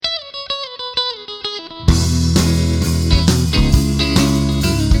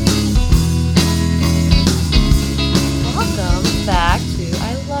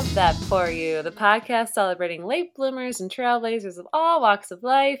For You, the podcast celebrating late bloomers and trailblazers of all walks of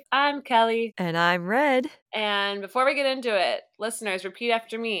life. I'm Kelly. And I'm Red. And before we get into it, listeners, repeat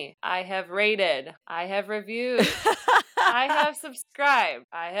after me. I have rated. I have reviewed. I have subscribed.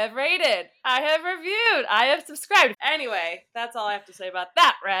 I have rated. I have reviewed. I have subscribed. Anyway, that's all I have to say about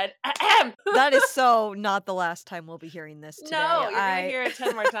that, Red. That is so not the last time we'll be hearing this today. No, you're going to hear it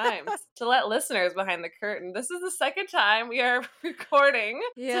 10 more times. To let listeners behind the curtain, this is the second time we are recording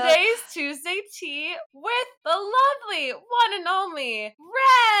today's Tuesday tea with the lovely one and only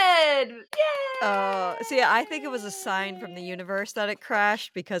Red. Yay! See, I think it was a sign from the universe that it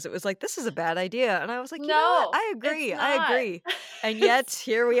crashed because it was like, this is a bad idea. And I was like, you know what? I agree. And yet,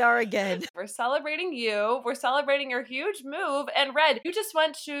 here we are again. We're celebrating you. We're celebrating your huge move. And Red, you just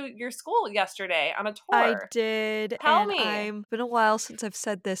went to your school yesterday on a tour. I did. Tell me. It's been a while since I've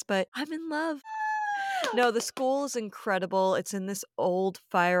said this, but I'm in love. No, the school is incredible. It's in this old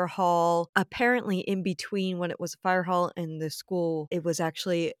fire hall. Apparently, in between when it was a fire hall and the school, it was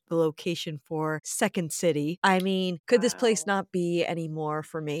actually the location for Second City. I mean, could this place not be any more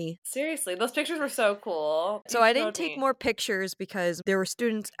for me? Seriously, those pictures were so cool. So I didn't take more pictures because there were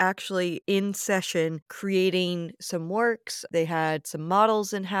students actually in session creating some works. They had some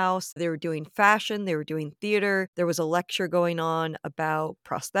models in-house. They were doing fashion. They were doing theater. There was a lecture going on about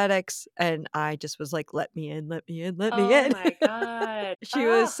prosthetics. And I just was like, let me in. Oh my God. She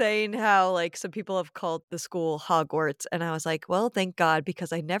was saying how like some people have called the school Hogwarts. And I was like, well, thank God,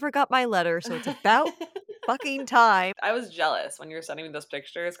 because I never got my letter. So it's about fucking time. I was jealous when you were sending me those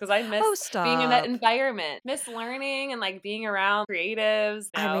pictures because I miss being in that environment, miss learning and like being around creatives.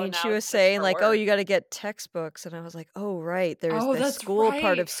 She was saying like, oh, you got to get textbooks. And I was like, oh, right. There's this school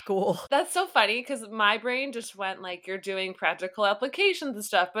part of school. That's so funny because my brain just went like, you're doing practical applications and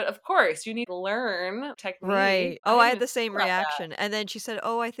stuff. But of course, you need to learn technique. Right. Oh, I had the same reaction. And then she said,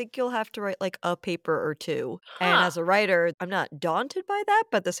 oh, I think you'll have to write like a paper or two. And as a writer, I'm not daunted by that.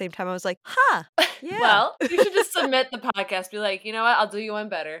 But at the same time, I was like, yeah. Well, you should just submit the podcast. Be like, you know what? I'll do you one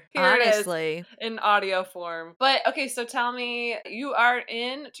better. Here Honestly. it is in audio form. But okay, so tell me, you are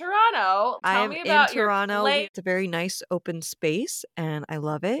in Toronto. Tell me about your Toronto. It's a very nice open space and I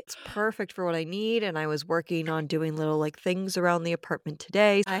love it. It's perfect for what I need. And I was working on doing little like things around the apartment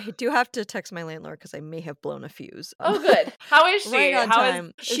today. I do have to text my landlord because I may have blown a fuse. Oh, good. How is she? Right on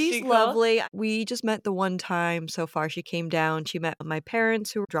time. Is She's she cool? lovely. We just met the one time so far. She came down. She met my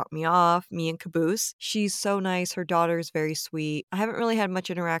parents who dropped me off, me and Caboose. She's so nice. Her daughter's very sweet. I haven't really had much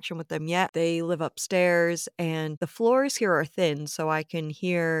interaction with them yet. They live upstairs and the floors here are thin, so I can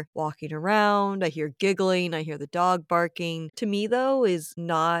hear walking around. I hear giggling. I hear the dog barking. To me, though, is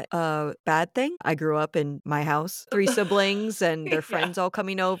not a bad thing. I grew up in my house, 3 siblings and their friends all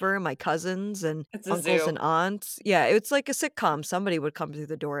coming over, my cousins and uncles and aunts. Yeah, it's like a sitcom. Somebody would come through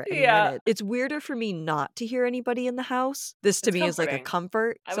the door at any minute. It's weirder for me not to hear anybody in the house. This to me is like a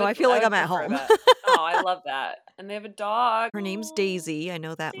comfort. So I feel like I'm at home. Oh, I love that. And they have a dog. Her name's Daisy. I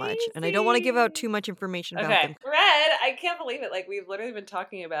know that much. And I don't want to give out too much information about them. Red, I can't believe it. Like, we've literally been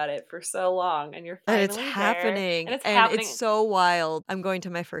talking about it for so long. And you're finally And it's happening. And it's happening. It's so wild. I'm going to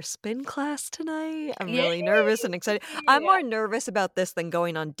my first spin class tonight. I'm really nervous and excited. I'm more nervous about this than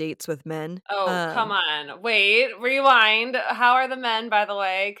going on dates with men. Oh, come on. Wait, rewind. How are the men, by the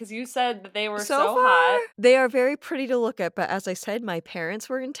way? Because you said that they were so hot. They are very pretty to look at. But as I said, my parents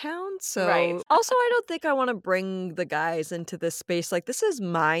were in town. So also, I don't think I want to bring the guys into this space. Like, this is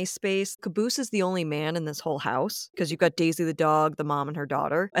my space. Caboose is the only man in this whole house because you've got Daisy the dog, the mom and her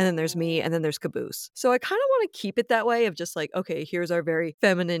daughter, and then there's me, and then there's Caboose. So I kind of want to keep it that way of just like, okay, here's our very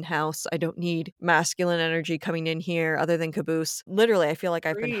feminine house. I don't need masculine energy coming in here other than Caboose. Literally, I feel like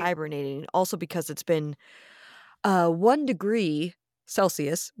I've been hibernating. Also because it's been 1 degree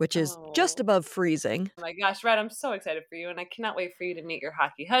Celsius, which is just above freezing. Oh my gosh, Red, I'm so excited for you, and I cannot wait for you to meet your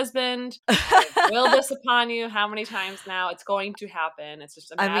hockey husband. I will this upon you how many times now. It's going to happen. It's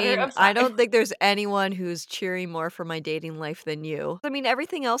just a matter of time. I don't think there's anyone who's cheering more for my dating life than you. I mean,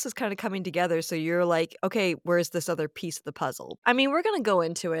 everything else is kind of coming together, so you're like, okay, where's this other piece of the puzzle? I mean, we're going to go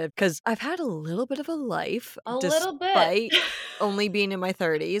into it because I've had a little bit of a life. Despite only being in my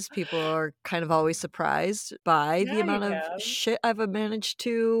 30s. People are kind of always surprised by the amount of shit I've managed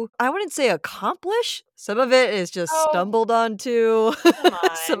to, I wouldn't say accomplish. Some of it is just stumbled onto. Come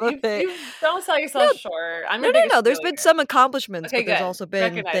on. Some of it. You don't sell yourself short. No. There's been some accomplishments, but there's also been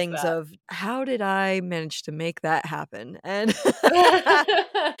Recognize things that. of how did I manage to make that happen? And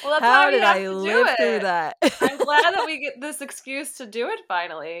Well, that's how why we did have I to live do through it. that? I'm glad that we get this excuse to do it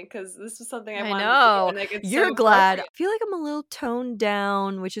finally, because this was something I wanted know. to do. And, like, it's You're so glad. appropriate. I feel like I'm a little toned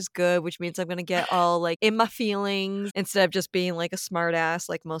down, which is good, which means I'm going to get all like in my feelings instead of just being like a smart ass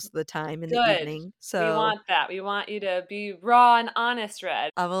like most of the time in the Good. evening. We So want that. We want you to be raw and honest,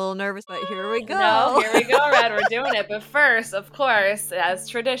 Red. I'm a little nervous, but here we No, go. here we go, Red. We're doing it. But first, of course, as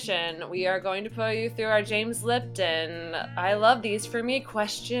tradition, we are going to put you through our James Lipton I love these for me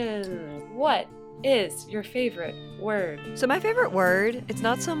questions. What is your favorite word? So my favorite word, it's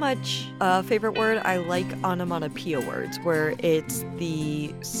not so much a favorite word. I like onomatopoeia words where it's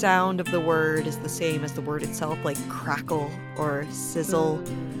the sound of the word is the same as the word itself, like crackle or sizzle.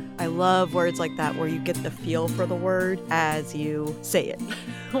 I love words like that where you get the feel for the word as you say it.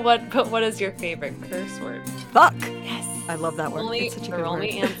 What is your favorite curse word? Fuck. Yes. I love that word. It's such a good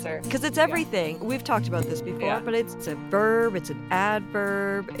only word. answer. Because it's everything. We've talked about this before, but it's a verb, it's an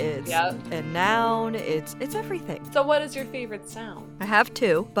adverb, it's a noun, it's everything. So what is your favorite sound? I have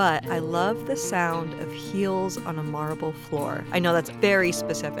two, but I love the sound of heels on a marble floor. I know that's very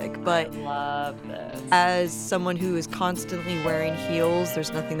specific, but I love this. as someone who is constantly wearing heels,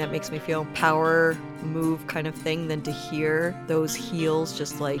 there's nothing that makes me feel power move kind of thing than to hear those heels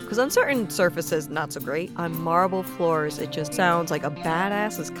just like, because on certain surfaces, not so great. On marble floors, it just sounds like a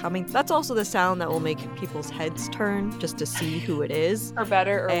badass is coming. That's also the sound that will make people's heads turn just to see who it is. For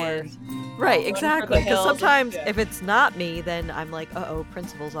better or worse. Right, exactly. Because sometimes yeah. if it's not me, then I'm like, uh-oh,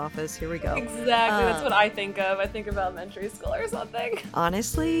 principal's office, here we go. Exactly, that's what I think of. I think of elementary school or something.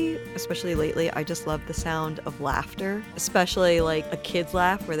 Honestly, especially lately, I just love the sound of laughter, especially like a kid's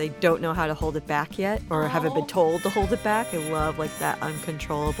laugh where they don't know how to hold it back yet or haven't been told to hold it back. I love like that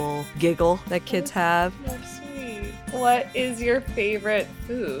uncontrollable giggle that kids have. That's sweet. What is your favorite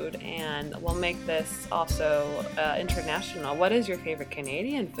food? And we'll make this also international. What is your favorite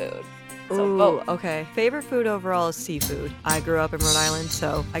Canadian food? So both. Okay. Favorite food overall is seafood. I grew up in Rhode Island,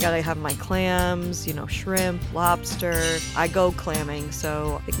 so I gotta have my clams, shrimp, lobster. I go clamming,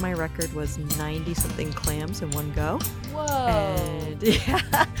 so I think my record was 90-something clams in one go. Whoa. And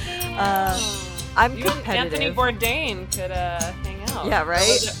I'm competitive. Anthony Bourdain could hang out. Yeah, right?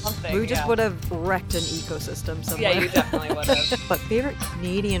 We just yeah. would have wrecked an ecosystem somewhere. Yeah, you definitely would have. But favorite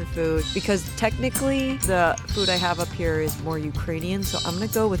Canadian food, because technically the food I have up here is more Ukrainian, so I'm gonna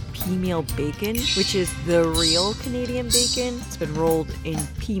go with pea meal bacon, which is the real Canadian bacon. It's been rolled in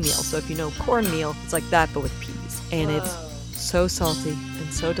pea meal. So if you know cornmeal, it's like that, but with peas. And it's so salty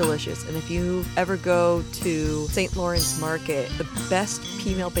and so delicious. And if you ever go to St. Lawrence Market, the best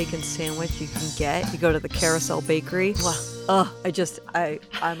pea meal bacon sandwich you can get, you go to the Carousel Bakery. Wow. Oh,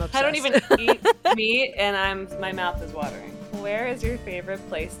 I'm obsessed. I don't even eat meat, and my mouth is watering. Where is your favorite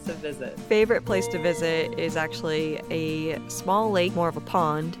place to visit? Favorite place to visit is actually a small lake, more of a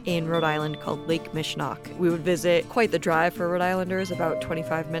pond, in Rhode Island called Lake Mishnock. We would visit quite the drive for Rhode Islanders, about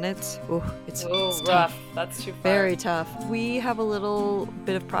 25 minutes. Ooh, it's rough. tough. That's too far. Very tough. We have a little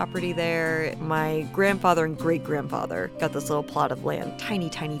bit of property there. My grandfather and great-grandfather got this little plot of land. Tiny,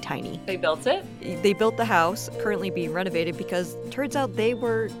 tiny, tiny. They built it? They built the house, currently being renovated because turns out they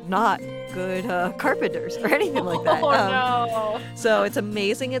were not good carpenters or anything like that. Oh, no. So it's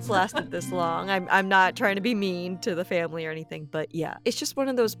amazing it's lasted this long. I'm not trying to be mean to the family or anything, but yeah, it's just one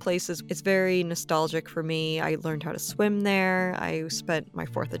of those places. It's very nostalgic for me. I learned how to swim there. I spent my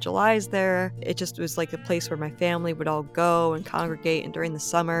 4th of July's there. It just was like a place where my family would all go and congregate, and during the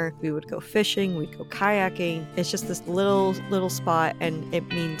summer, we would go fishing, we'd go kayaking. It's just this little spot, and it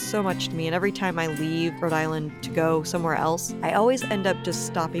means so much to me. And every time I leave Rhode Island to go somewhere else, I always end up just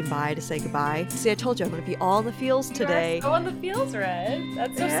stopping by to say goodbye. See, I told you I'm going to be all in the feels today. You are so on the feels, Red.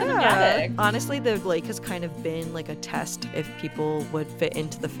 That's so cinematic. Honestly, the lake has kind of been like a test if people would fit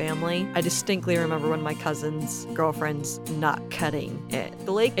into the family. I distinctly remember when my cousin's girlfriend's not cutting it.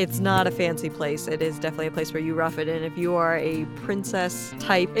 The lake, it's not a fancy place. It is definitely a place where you rough it in. If you are a princess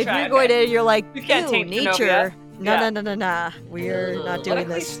type, if you're going in, you're like, you can't take nature. No. We're not doing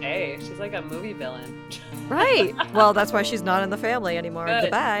this. What a cliche. She's like a movie villain. Right. Well, that's why she's not in the family anymore. Good.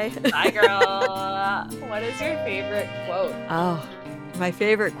 Goodbye. Bye, girl. What is your favorite quote? Oh, my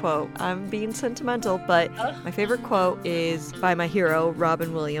favorite quote. I'm being sentimental, but my favorite quote is by my hero,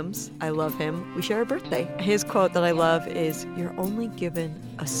 Robin Williams. I love him. We share a birthday. His quote that I love is, "You're only given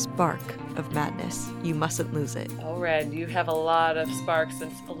a spark of madness. You mustn't lose it." Oh, Red, you have a lot of sparks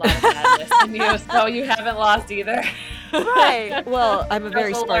and a lot of madness in you, so you haven't lost either. Right. Well, I'm a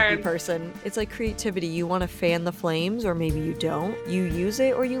very We'll sparky learn. person. It's like creativity. You want to fan the flames, or maybe you don't. You use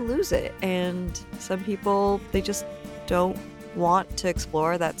it or you lose it. And some people, they just don't want to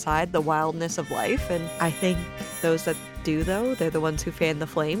explore that side, the wildness of life. And I think those that do, though. They're the ones who fan the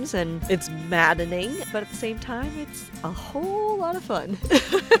flames, and it's maddening, but at the same time, it's a whole lot of fun.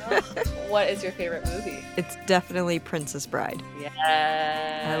 What is your favorite movie? It's definitely Princess Bride. Yes.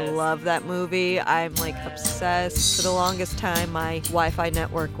 I love that movie. I'm like obsessed. For the longest time, my Wi-Fi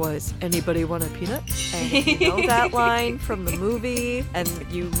network was, anybody want a peanut? And if you know that line from the movie, and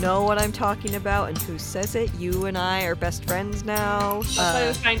you know what I'm talking about and who says it, you and I are best friends now. That's why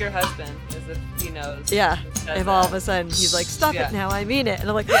you find your husband, is if he knows. Yeah. If all of a sudden he's like, stop it now, I mean it. And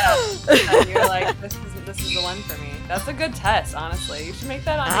I'm like, and you're like, this is the one for me. That's a good test, honestly. You should make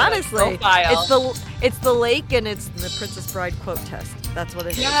that on your profile. It's the lake and it's the Princess Bride quote test. That's what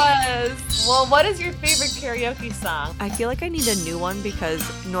it is. Yes. Well, what is your favorite karaoke song? I feel like I need a new one because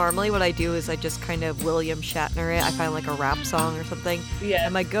normally what I do is I just kind of William Shatner it. I find like a rap song or something. Yeah.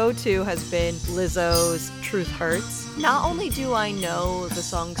 And my go-to has been Lizzo's Truth Hurts. Not only do I know the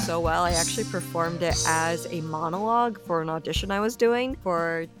song so well, I actually performed it as a monologue for an audition I was doing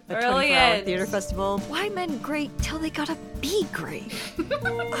for a 24-hour theater festival. Why men great till they gotta be great?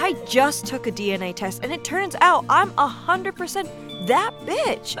 I just took a DNA test and it turns out I'm 100% that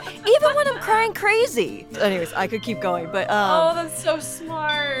bitch, even when I'm crying crazy. Anyways, I could keep going, but oh, that's so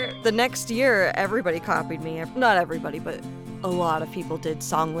smart. The next year, everybody copied me. Not everybody, but a lot of people did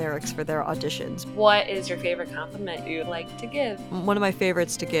song lyrics for their auditions. What is your favorite compliment you like to give? One of my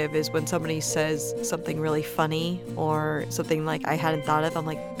favorites to give is when somebody says something really funny or something like I hadn't thought of. I'm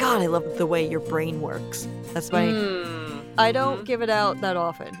like, God, I love the way your brain works. That's my... I don't give it out that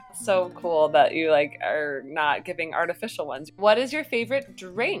often. So cool that you like are not giving artificial ones. What is your favorite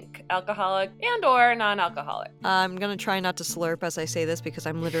drink? Alcoholic and or non-alcoholic? I'm gonna try not to slurp as I say this because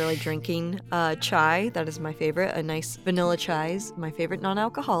I'm literally drinking chai. That is my favorite. A nice vanilla chai is my favorite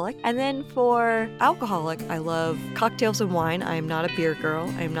non-alcoholic. And then for alcoholic, I love cocktails and wine. I am not a beer girl.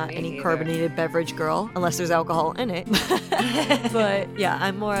 I am not any carbonated beverage girl unless there's alcohol in it. But yeah,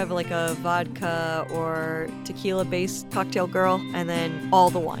 I'm more of like a vodka or tequila-based cocktail girl, and then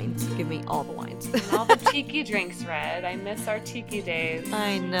all the wines. Give me all the wines. All the tiki drinks, Red. I miss our tiki days.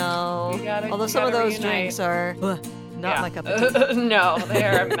 I know. Although some of those drinks are not my cup of tea. No, they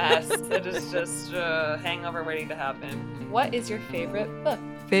are a mess. It is just hangover waiting to happen. What is your favorite book?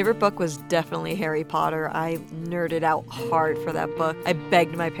 Favorite book was definitely Harry Potter. I nerded out hard for that book. I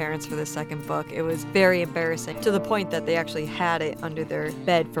begged my parents for the second book. It was very embarrassing to the point that they actually had it under their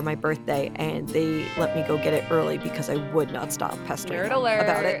bed for my birthday and they let me go get it early because I would not stop pestering them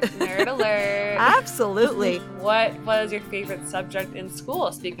about it. Nerd alert. Absolutely. What was your favorite subject in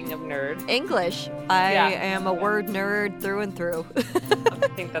school, speaking of nerd? English. I am a word nerd through and through. I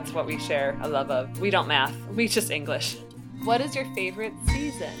think that's what we share a love of. We don't math. We just English. What is your favorite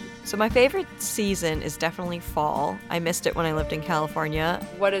season? So my favorite season is definitely fall. I missed it when I lived in California.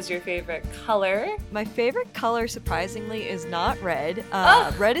 What is your favorite color? My favorite color, surprisingly, is not red.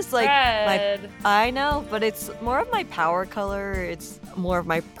 Red is like I know, but it's more of my power color. It's more of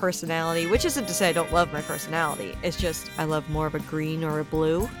my personality, which isn't to say I don't love my personality. It's just I love more of a green or a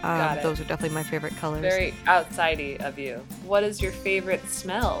blue. Those are definitely my favorite colors. Very outsidey of you. What is your favorite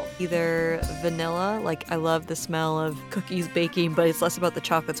smell? Either vanilla, like I love the smell of cookies baking, but it's less about the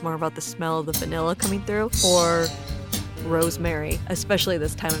chocolate, it's more about the smell of the vanilla coming through, or rosemary, especially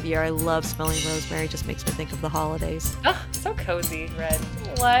this time of year. I love smelling rosemary. It just makes me think of the holidays. Oh, so cozy, Red.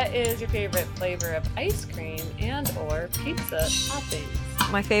 What is your favorite flavor of ice cream and or pizza toppings?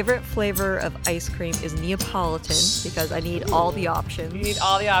 My favorite flavor of ice cream is Neapolitan because I need all the options. You need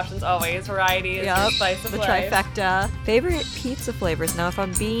all the options always. Variety is your spice of life. The trifecta. Favorite pizza flavors. Now, if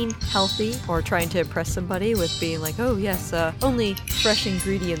I'm being healthy or trying to impress somebody with being like, oh yes, only fresh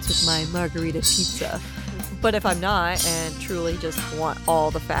ingredients with my margarita pizza. But if I'm not and truly just want all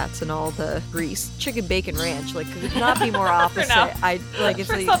the fats and all the grease, chicken bacon ranch, like could not be more opposite. I like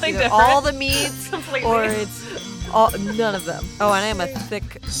it's either all the meats completely. Or it's none of them. Oh, and I am a thick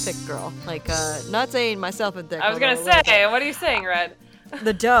girl. Like not saying myself a thick. I was gonna say, what are you saying, Red?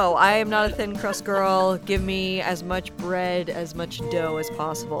 The dough. I am not a thin crust girl. Give me as much bread, as much dough as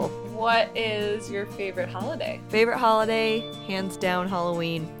possible. What is your favorite holiday? Favorite holiday, hands down,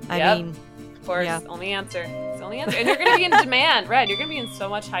 Halloween. I mean. Of course, only answer. It's the only answer. And you're going to be in demand, Red. You're going to be in so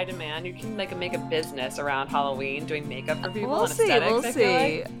much high demand. You can make a business around Halloween doing makeup for people and aesthetics. We'll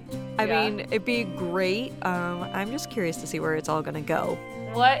see. I Yeah. mean, it'd be great. I'm just curious to see where it's all gonna go.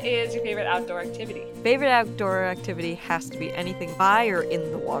 What is your favorite outdoor activity? Favorite outdoor activity has to be anything by or in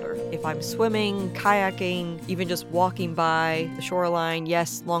the water. If I'm swimming, kayaking, even just walking by the shoreline,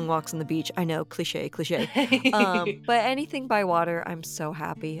 yes, long walks on the beach. I know, cliche. But anything by water, I'm so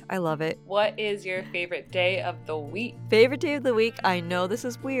happy. I love it. What is your favorite day of the week? Favorite day of the week, I know this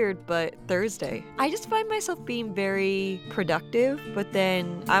is weird, but Thursday. I just find myself being very productive, but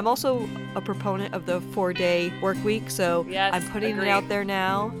then I'm also a proponent of the 4-day work week, so Yes, I'm putting agreed. it out there now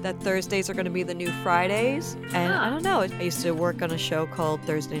that Thursdays are going to be the new Fridays. And I don't know, I used to work on a show called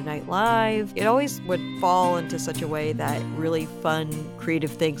Thursday Night Live. It always would fall into such a way that really fun, creative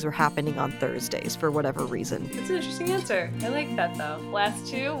things were happening on Thursdays for whatever reason. That's an interesting answer. I like that though. Last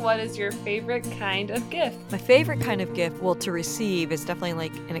two, what is your favorite kind of gift? My favorite kind of gift, well, to receive is definitely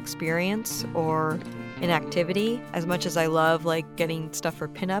like an experience or an activity. As much as I love like getting stuff for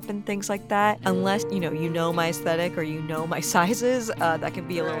pinup and things like that, unless you know my aesthetic or you know my sizes, that can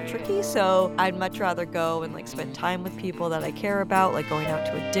be a little tricky. So I'd much rather go and like spend time with people that I care about, like going out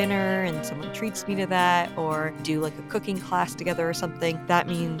to a dinner and someone treats me to that, or do like a cooking class together or something. That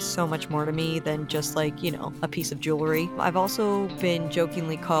means so much more to me than just like, a piece of jewelry. I've also been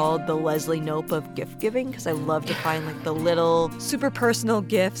jokingly called the Leslie Knope of gift giving because I love to find like the little super personal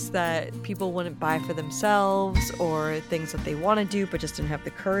gifts that people wouldn't buy for themselves or things that they want to do but just didn't have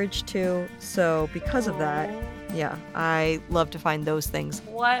the courage to. So because of that, yeah, I love to find those things.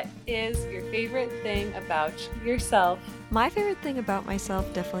 What is your favorite thing about yourself? My favorite thing about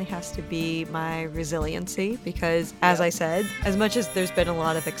myself definitely has to be my resiliency because, as I said, as much as there's been a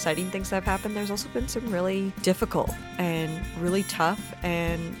lot of exciting things that have happened, there's also been some really difficult and really tough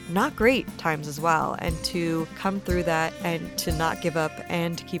and not great times as well. And to come through that and to not give up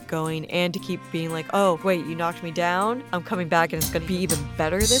and to keep going and to keep being like, oh, wait, you knocked me down. I'm coming back and it's going to be even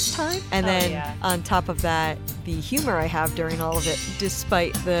better this time. And then on top of that, the humor I have during all of it,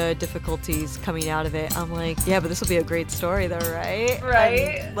 despite the difficulties coming out of it, I'm like, yeah, but this will be a great story though, right?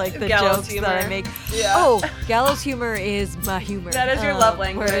 Right. And, like the Gallows jokes humor. that I make. Yeah. Oh, gallows humor is my humor. That is your love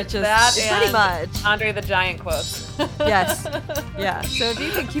language. Where it just, That pretty and much. Andre the Giant quotes. Yes. Yeah. So if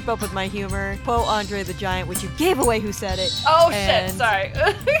you can keep up with my humor, quote Andre the Giant, which you gave away who said it. Oh and, shit, sorry.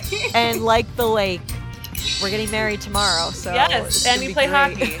 And like the lake, we're getting married tomorrow, so yes, and you play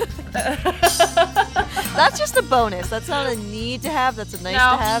hockey. That's just a bonus. That's not a need to have. That's a nice to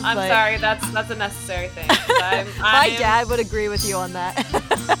have. I'm but sorry. That's a necessary thing. My dad would agree with you on that.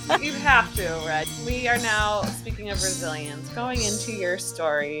 You have to, Red. We are now, speaking of resilience, going into your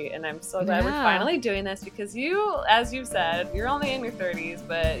story, and I'm so glad we're finally doing this because you, as you said, you're only in your 30s,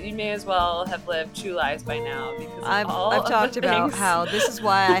 but you may as well have lived 2 lives by now because I've talked about how this is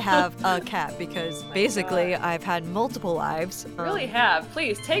why I have a cat because basically I've had multiple lives. You really have.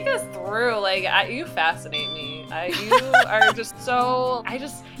 Please take us through. Like, you fascinate me. You are just so. I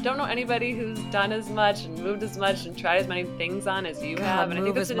just don't know anybody who's done as much and moved as much and tried as many things on as you have. And I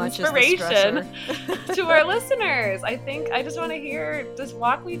think it's an inspiration to our listeners. I just want to hear. Just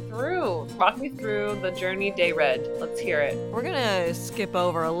walk me through the journey, Day Red. Let's hear it. We're gonna skip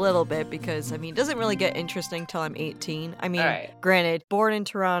over a little bit because it doesn't really get interesting till I'm 18. Granted, born in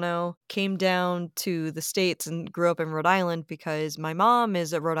Toronto, came down to the States and grew up in Rhode Island because my mom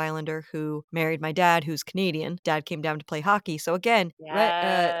is a Rhode Islander who married my dad, who's Canadian. Dad came down to play hockey. So again,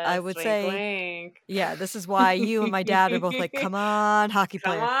 I would say, yeah, this is why you and my dad are both like, come on, hockey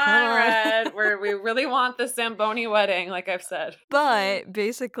player. Come on, Red. We really want the Zamboni wedding, like I've said. But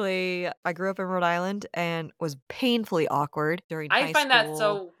basically, I grew up in Rhode Island and was painfully awkward during high school. I find that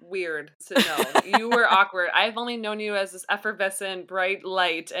so weird to know. You were awkward. I've only known you as this effervescent, bright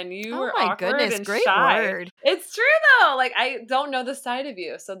light, and you were awkward and great shy. Word. It's true though. Like I don't know the side of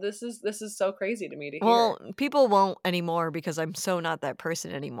you, so this is so crazy to me to hear. Well, people won't anymore because I'm so not that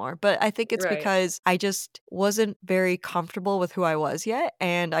person anymore. But I think it's because I just wasn't very comfortable with who I was yet,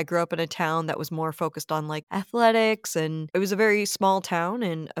 and I grew up in a town that was more focused on like athletics, and it was a very small town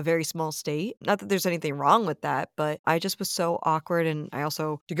in a very small state. Not that there's anything wrong with that, but I just was so awkward, and I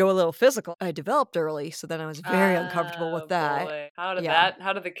also, to go a little physical, I developed early, so then I was very uncomfortable with that. Boy. How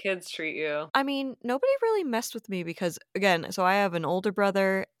did the kids treat you? I mean, nobody really messed with me because, again, so I have an older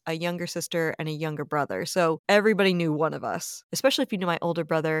brother, a younger sister, and a younger brother. So everybody knew one of us, especially if you knew my older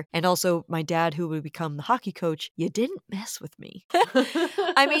brother and also my dad who would become the hockey coach. You didn't mess with me.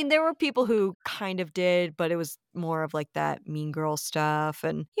 I mean, there were people who kind of did, but it was more of like that mean girl stuff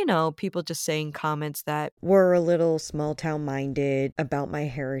and, people just saying comments that were a little small town minded about my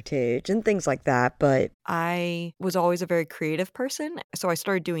heritage and things like that. But I was always a very creative person, so I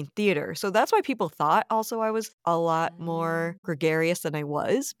started doing theater. So that's why people thought also I was a lot more gregarious than I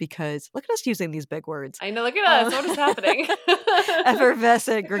was, because look at us using these big words. I know, look at us. What is happening?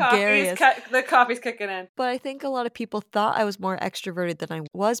 Effervescent, gregarious. The coffee's kicking in. But I think a lot of people thought I was more extroverted than I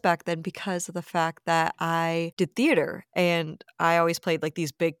was back then because of the fact that I did theater and I always played like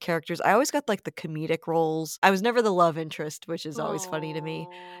these big characters. I always got like the comedic roles. I was never the love interest, which is always funny to me.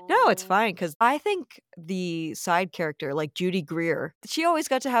 No, it's fine because I think the side character, like Judy Greer, she always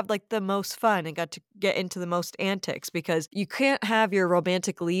got to have like the most fun and got to get into the most antics, because you can't have your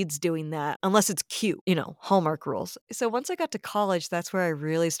romantic leads doing that unless it's cute, Hallmark rules. So once I got to college, that's where I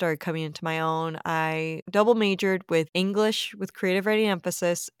really started coming into my own. I double majored with English with creative writing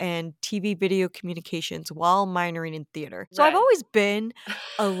emphasis and TV video communications while minoring in theater. So I've always been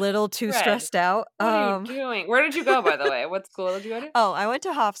a little too stressed out. What are you doing? Where did you go, by the way? What school did you go to? Oh, I went to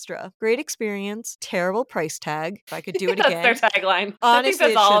Hofstra. Great experience. Terrible price tag. If I could do it again. That's their tagline. Honestly, I think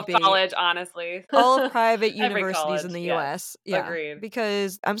that's all of college, honestly. All of private universities in the US. Yeah. Agreed.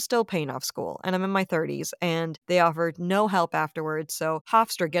 Because I'm still paying off school and I'm in my 30s and they offered no help afterwards. So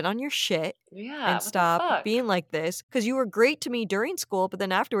Hofstra, get on your shit and stop being like this, because you were great to me during school, but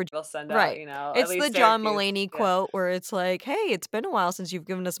then afterwards they'll send out, it's the John Mulaney quote where it's like, hey, it's been a while since you've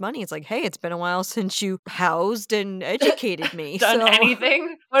given us money. It's like, hey, it's been a while since you housed and educated me. Done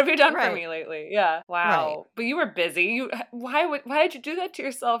anything? What have you done for me lately? Yeah. Wow. But you were busy. Why did you do that to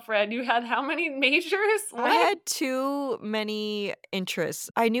yourself, Red? You had how many majors? What? I had too many interests.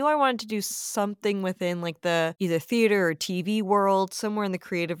 I knew I wanted to do something within like the either theater or TV world, somewhere in the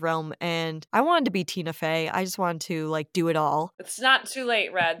creative realm, and I wanted to be Tina Fey. I just wanted to like do it all. It's not too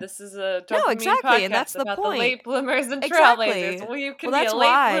late, Red. This is a no, exactly, and that's the about point. The late bloomers and trailblazers. Well, you can be a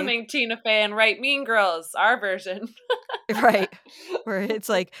late blooming Tina Fey and write Mean Girls, our version. Right. Where it's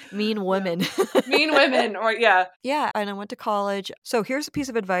like mean women. Mean women, or Yeah, and I went to college. So here's a piece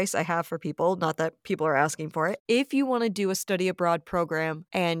of advice I have for people, not that people are asking for it. If you want to do a study abroad program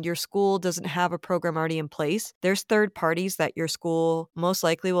and your school doesn't have a program already in place, there's third parties that your school most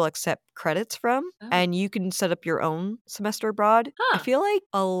likely will accept credits from, and you can set up your own semester abroad. I feel like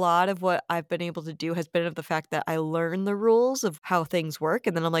a lot of what I've been able to do has been of the fact that I learn the rules of how things work,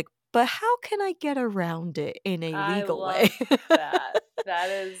 and then I'm like, but how can I get around it in a legal way? That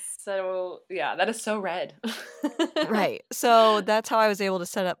is so Red. Right. So that's how I was able to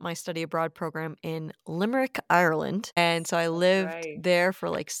set up my study abroad program in Limerick, Ireland. And so I lived there for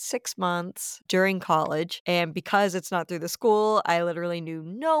like 6 months during college. And because it's not through the school, I literally knew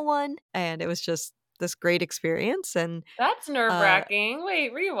no one. And it was just this great experience. And that's nerve-wracking.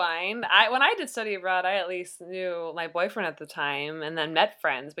 Wait, rewind. When I did study abroad, I at least knew my boyfriend at the time and then met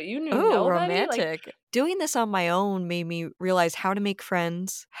friends, but you knew nobody? Romantic. Doing this on my own made me realize how to make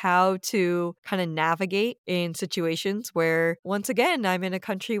friends, how to kind of navigate in situations where, once again, I'm in a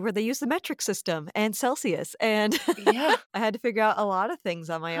country where they use the metric system and Celsius. And I had to figure out a lot of things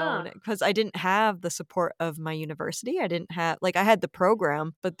on my own because I didn't have the support of my university. I didn't have, I had the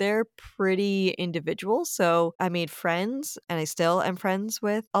program, but they're pretty individual. So I made friends and I still am friends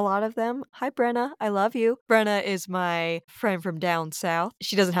with a lot of them. Hi, Brenna. I love you. Brenna is my friend from down south.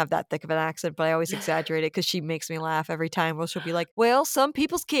 She doesn't have that thick of an accent, but I always exaggerate it because she makes me laugh every time. Well, she'll be like, well, some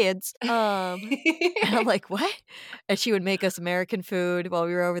people's kids. And I'm like, what? And she would make us American food while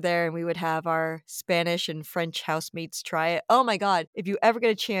we were over there, and we would have our Spanish and French housemates try it. Oh my God. If you ever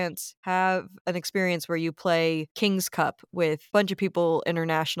get a chance, have an experience where you play King's Cup with a bunch of people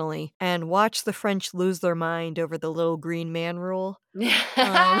internationally and watch the French lose their mind over the little green man rule. There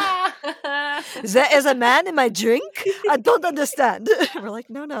is a man in my drink? I don't understand. We're like,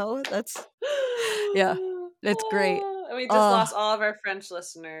 no, that's... Yeah, it's great. And we just lost all of our French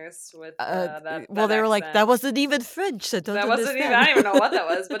listeners with that. Well, they were like, that wasn't even French. I don't even know what that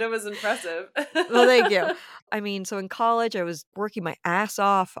was, but it was impressive. Well, thank you. I mean, so in college, I was working my ass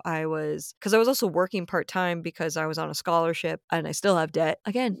off. Because I was also working part-time because I was on a scholarship and I still have debt.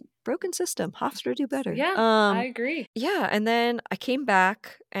 Again, broken system. Hofstra do better. Yeah, I agree. Yeah, and then I came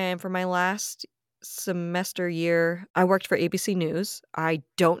back, and for my last semester year, I worked for ABC News. I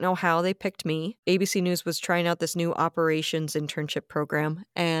don't know how they picked me. ABC News was trying out this new operations internship program,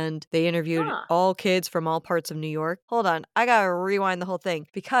 and they interviewed all kids from all parts of New York. Hold on, I gotta rewind the whole thing,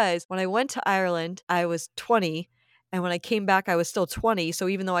 because when I went to Ireland, I was 20, And when I came back, I was still 20. So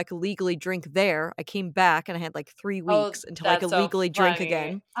even though I could legally drink there, I came back and I had like 3 Oh, weeks until I that's could so legally drink funny.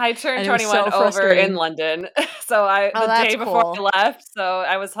 again. I turned And it was 21 so over in frustrating. London. So Oh, the that's day before I cool. left, so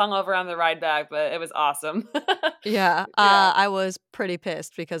I was hungover on the ride back, but it was awesome. Yeah, Yeah. I was pretty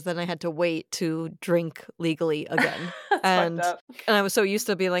pissed because then I had to wait to drink legally again. That's fucked And up. and I was so used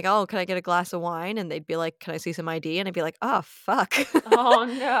to being like, "Oh, can I get a glass of wine?" And they'd be like, "Can I see some ID?" And I'd be like, "Oh, fuck." Oh,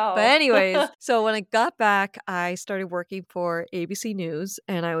 But no. anyways, so when I got back, I started working for ABC News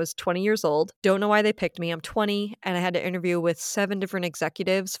and I was 20 years old. Don't know why they picked me. I'm 20 and I had to interview with 7 different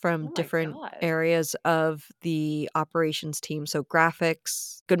executives from Oh my different god. areas of the operations team. So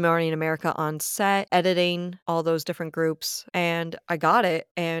graphics, Good Morning America on set, editing, all those different groups. And I got it.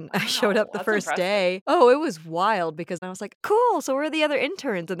 And I showed Wow, up the that's first impressive. day. Oh, it was wild because I was like, cool. So where are the other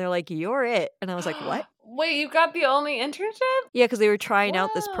interns? And they're like, you're it. And I was like, what? Wait, you got the only internship? Yeah, because they were trying out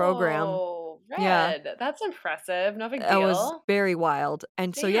this program. Whoa, Yeah. Red. That's impressive. No big That was deal. very wild.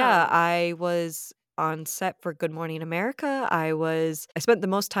 And so, yeah, Damn. I was on set for Good Morning America. I spent the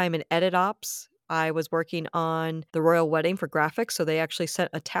most time in edit ops. I was working on the royal wedding for graphics. So they actually sent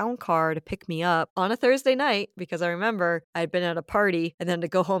a town car to pick me up on a Thursday night because I remember I'd been at a party and then to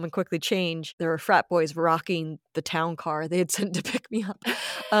go home and quickly change. There were frat boys rocking the town car they had sent to pick me up.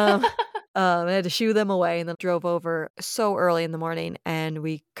 Um, I had to shoo them away and then drove over so early in the morning and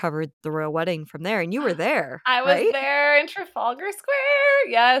we covered the royal wedding from there. And you were there, I was right? there in Trafalgar Square.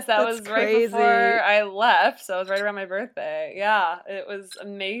 Yes, that That's was right before crazy. I left. So it was right around my birthday. Yeah, it was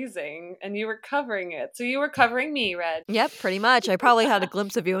amazing. And you were covering it. So you were covering me, Red. Yep, pretty much. I probably had a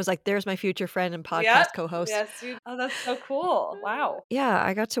glimpse of you. I was like, there's my future friend and Yep. podcast co-host. Yes, oh, that's so cool. Wow. Yeah,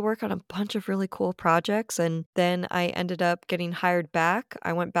 I got to work on a bunch of really cool projects and then I ended up getting hired back.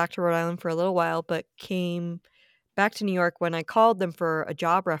 I went back to Rhode Island for a little while, but came back to New York when I called them for a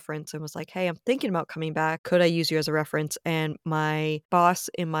job reference and was like, hey, I'm thinking about coming back. Could I use you as a reference? And my boss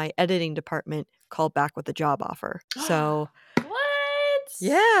in my editing department called back with a job offer. So What?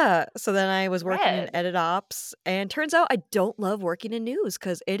 yeah. So then I was working in Red. edit ops, and turns out I don't love working in news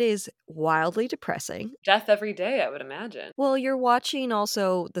because it is wildly depressing. Death every day, I would imagine. Well, you're watching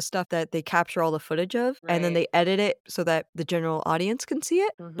also the stuff that they capture all the footage of, and then Right. they edit it so that the general audience can see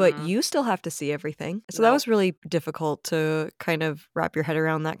it, but Mm-hmm. you still have to see everything. So that Nope. was really difficult to kind of wrap your head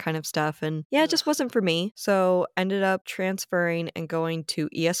around that kind of stuff. And yeah, it just wasn't for me. So ended up transferring and going to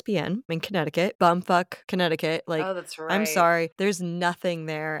ESPN in Connecticut, bumfuck Connecticut. Like, Oh, that's I'm right. sorry, there's nothing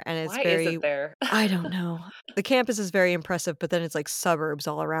there, and it's Why is very it there? I don't know. The campus is very impressive, but then it's like suburbs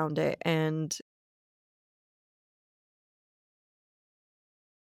all around it, and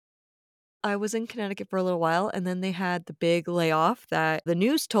I was in Connecticut for a little while, and then they had the big layoff that the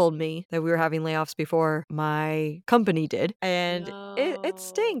news told me that we were having layoffs before my company did, and it No.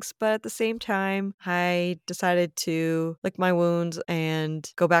 stinks, but at the same time, I decided to lick my wounds and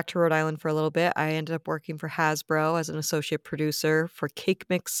go back to Rhode Island for a little bit. I ended up working for Hasbro as an associate producer for Cake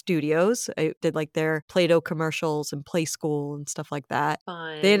Mix Studios. I did like their Play-Doh commercials and Play School and stuff like that.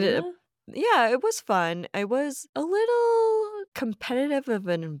 They ended up Fun. Yeah, it was fun. It was a little competitive of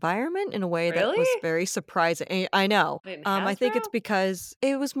an environment in a way that Really? was very surprising. I know. Wait, in I think it's Hasbro? because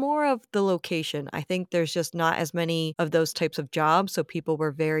it was more of the location. I think there's just not as many of those types of jobs, so people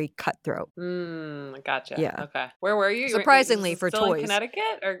were very cutthroat. Gotcha. Yeah. Okay. Where were you? Wait, this Surprisingly is for still in toys.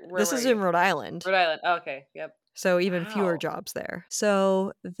 Connecticut, or where This were is you? in Rhode Island. Rhode Island. Oh, okay. Yep. So even fewer Wow. jobs there.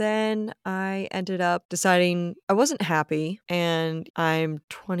 So then I ended up deciding I wasn't happy and I'm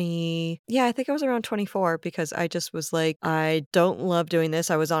 20. Yeah, I think I was around 24 because I just was like, I don't love doing this.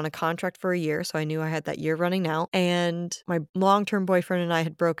 I was on a contract for a year, so I knew I had that year running out. And my long-term boyfriend and I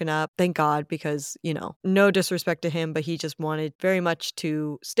had broken up. Thank God, because, no disrespect to him, but he just wanted very much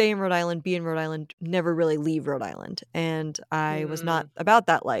to stay in Rhode Island, be in Rhode Island, never really leave Rhode Island. And I was not about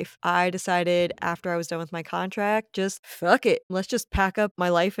that life. I decided after I was done with my contract, just fuck it. Let's just pack up my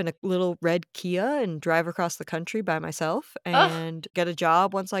life in a little red Kia and drive across the country by myself Ugh, and get a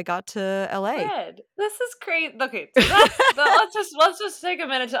job once I got to LA. Red. This is great. Okay, so let's just take a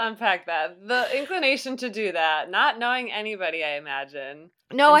minute to unpack that. The inclination to do that, not knowing anybody, I imagine.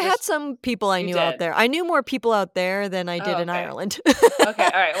 No, And I had just some people I you knew out did. there. I knew more people out there than I did Oh, in okay. Ireland. Okay, all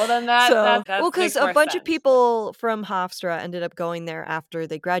right. Well, then So, that well, because makes a more bunch of sense. people from Hofstra ended up going there after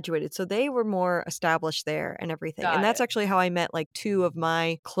they graduated. So they were more established there and everything. And Got that's it. actually how I met like 2 of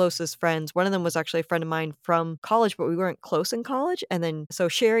my closest friends. One of them was actually a friend of mine from college, but we weren't close in college. And then, so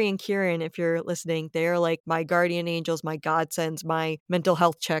Sherry and Kieran, if you're listening, they're like my guardian angels, my godsends, my mental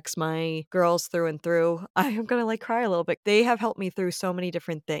health checks, my girls through and through. I am going to like cry a little bit. They have helped me through so many different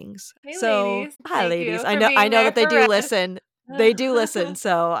things. Hey, So, ladies. hi, Thank ladies. you I for know, I being know there that they for do Red. listen. They do listen.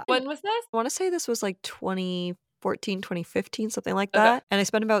 So When was this? I want to say this was like 2015 2014, 2015, something like Okay. that. And I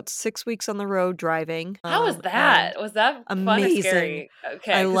spent about 6 weeks on the road driving. How was And that? Was that fun or amazing. scary? Okay, I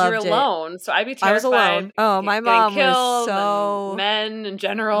because you're loved it. alone, so I'd be I was terrified alone. Oh, getting killed and my men in mom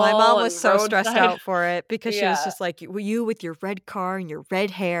general was and so stressed roadside. out for it because she was Yeah. just like, you with your red car and your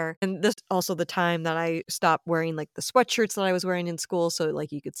red hair. And this also the time that I stopped wearing like the sweatshirts that I was wearing in school. So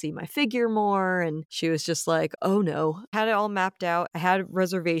like you could see my figure more. And she was just like, oh no. Had it all mapped out. I had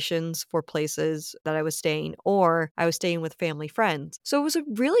reservations for places that I was staying, or I was staying with family friends. So it was a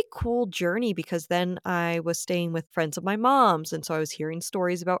really cool journey because then I was staying with friends of my mom's. And so I was hearing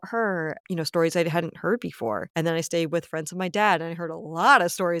stories about her, stories I hadn't heard before. And then I stayed with friends of my dad, and I heard a lot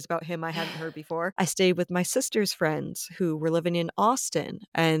of stories about him I hadn't heard before. I stayed with my sister's friends who were living in Austin,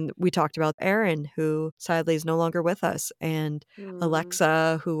 and we talked about Erin, who sadly is no longer with us, and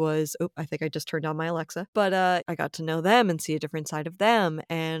Alexa, who was, I think I just turned on my Alexa, but I got to know them and see a different side of them.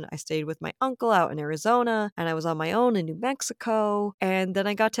 And I stayed with my uncle out in Arizona, and I was on my own in New Mexico. And then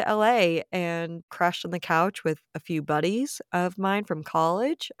I got to LA and crashed on the couch with a few buddies of mine from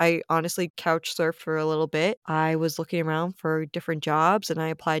college. I honestly couch surfed for a little bit. I was looking around for different jobs and I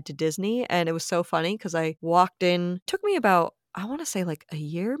applied to Disney, and it was so funny because I walked in, took me about, I want to say like a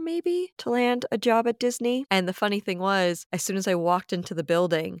year maybe to land a job at Disney. And the funny thing was, as soon as I walked into the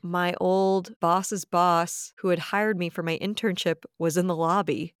building, my old boss's boss, who had hired me for my internship, was in the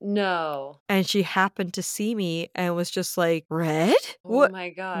lobby. No. And she happened to see me and was just like, Red? Oh my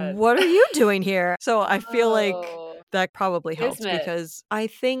God. What are you doing here? So I feel like Oh. that probably helps Kismet. because I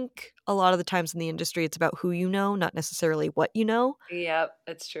think a lot of the times in the industry, it's about who you know, not necessarily what you know. Yep,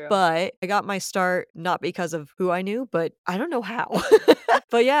 it's true. But I got my start not because of who I knew, but I don't know how.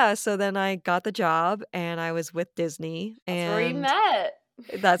 But yeah, so then I got the job and I was with Disney, That's where we and met.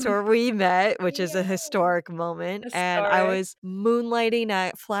 that's where we met, which is a Yeah. historic moment. And I Historic. was moonlighting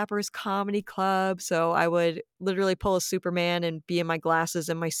at Flappers Comedy Club. So I would literally pull a Superman and be in my glasses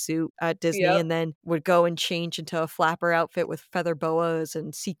and my suit at Disney, Yep. and then would go and change into a flapper outfit with feather boas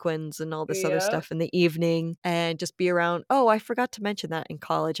and sequins and all this other Yep. stuff in the evening and just be around. Oh, I forgot to mention that in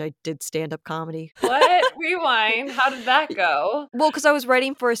college I did stand-up comedy. What? Rewind. How did that go? Well, because I was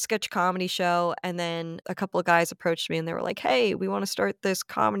writing for a sketch comedy show, and then a couple of guys approached me and they were like, hey, we want to start this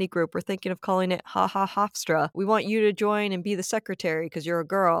comedy group. We're thinking of calling it Ha Ha Hofstra. We want you to join and be the secretary because you're a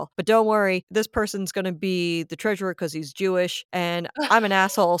girl. But don't worry, this person's going to be the treasurer because he's Jewish, and I'm an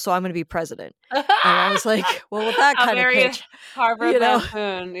asshole, so I'm going to be president. And I was like, well, with that How kind of very pitch, Harvard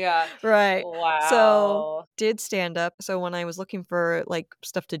Lampoon. Yeah. Right. So Wow. did stand up. So when I was looking for like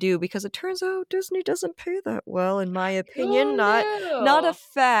stuff to do, because it turns out Disney doesn't pay that well, in my opinion. Who Not a knew?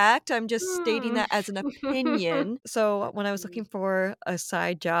 fact. I'm just stating Hmm. that as an opinion. So when I was looking for a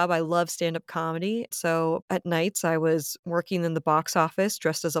side job, I love stand-up comedy. So at nights I was working in the box office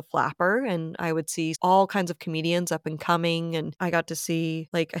dressed as a flapper, and I would see all kinds of comedians up and coming. And I got to see,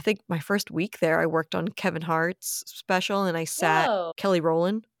 like, I think my first week there, I worked on Kevin Hart's special, and I sat Whoa. Kelly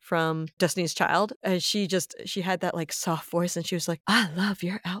Rowland from Destiny's Child, and she had that like soft voice, and she was like, I love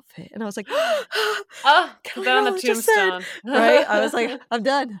your outfit. And I was like, Oh, put Kelly that on the Rowland just said, tombstone. right? I was like, I'm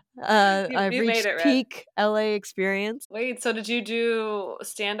done. I've You made reached it, Red. peak LA experience. Wait, so did you do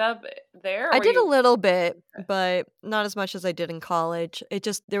stand-up there? Or I were did a you... little bit, Okay. but not as much as I did in college.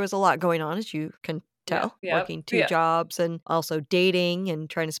 There was a lot going on, as you can Yeah. tell, Yep. working two Yeah. jobs and also dating and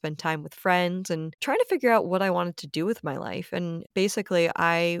trying to spend time with friends and trying to figure out what I wanted to do with my life. And basically,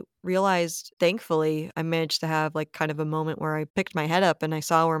 I realized, thankfully, I managed to have like kind of a moment where I picked my head up and I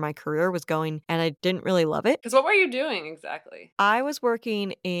saw where my career was going, and I didn't really love it. Because what were you doing exactly? I was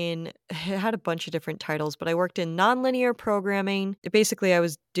working in, it had a bunch of different titles, but I worked in nonlinear programming. Basically, I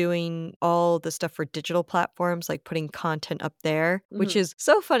was doing all the stuff for digital platforms, like putting content up there, which is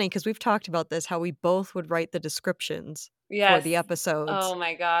so funny because we've talked about this, how we both would write the descriptions for Yes. the episodes. Oh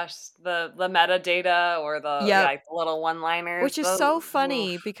my gosh. The metadata or the Yep. like the little one-liners. Which is so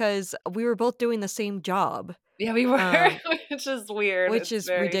funny because we were both doing the same job. Yeah, we were, Um, which is weird. Which It's is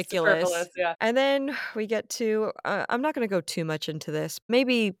very ridiculous. superfluous, yeah. And then we get to, I'm not going to go too much into this.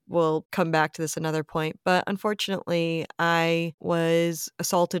 Maybe we'll come back to this another point. But unfortunately, I was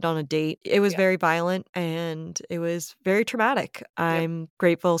assaulted on a date. It was Yeah. very violent and it was very traumatic. I'm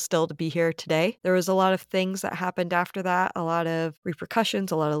grateful still to be here today. There was a lot of things that happened after that, a lot of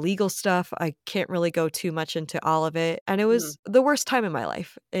repercussions, a lot of legal stuff. I can't really go too much into all of it. And it was the worst time in my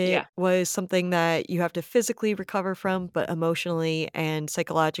life. It Yeah. was something that you have to physically physically recover from, but emotionally and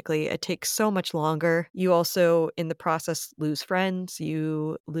psychologically, it takes so much longer. You also, in the process, lose friends,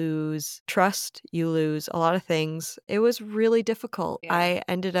 you lose trust, you lose a lot of things. It was really difficult. Yeah. I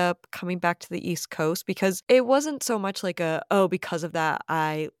ended up coming back to the East Coast because it wasn't so much like because of that,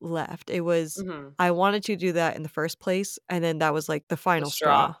 I left. It was, Mhm. I wanted to do that in the first place, and then that was like the The final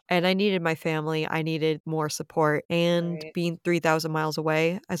straw. straw. And I needed my family, I needed more support, and Right. being 3,000 miles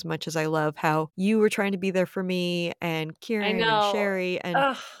away, as much as I love how you were trying to be there for me and I Kieran and know. Sherry, and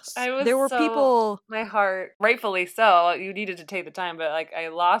Ugh, I was there were so people. my heart rightfully so, you needed to take the time, but, like, I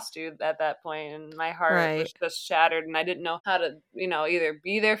lost you at that point, and my heart Right. was just shattered, and I didn't know how to, either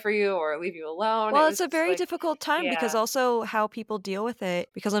be there for you or leave you alone. It Well, was it's a just very like difficult time because yeah. also how people deal with it.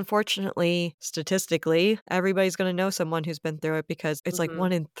 Because unfortunately, statistically, everybody's going to know someone who's been through it because it's like Mhm.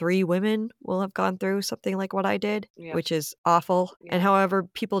 1 in 3 women will have gone through something like what I did, Yep. which is awful. And Yeah. however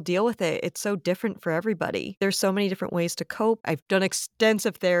people deal with it, it's so different for everybody. There's so many different ways to cope. I've done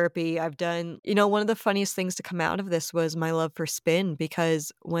extensive therapy. I've done, one of the funniest things to come out of this was my love for spin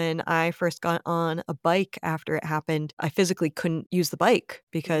because when I first got on a bike after it happened, I physically couldn't use the bike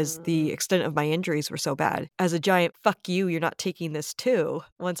because the Mhm. extent of my injuries were so bad. As a giant fuck you, you're not taking this too.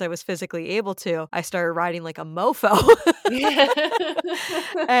 Once I was physically able to, I started riding like a mofo. Yeah.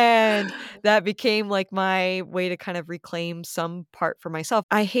 And that became like my way to kind of reclaim some part for myself.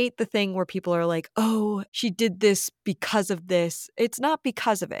 I hate the thing where people are like, oh, she did this because of this. It's not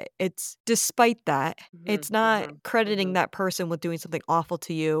because of it. It's despite that. Mhm, It's not mhm, crediting mhm. that person with doing something awful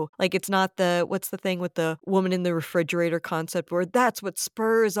to you. Like, it's not what's the thing with the woman in the refrigerator concept where that's what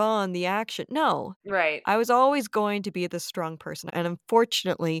spurs on the action. No, Right. I was always going to be the strong person. And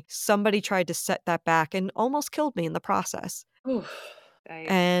unfortunately, somebody tried to set that back and almost killed me in the process. Oof. I'm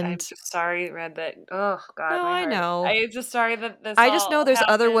And just sorry, Red, that oh god, no, my I heart. know. I'm just sorry that this I just know all there's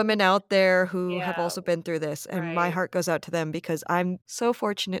other happened. women out there who have Yeah, also been through this, and my right, heart goes out to them because I'm so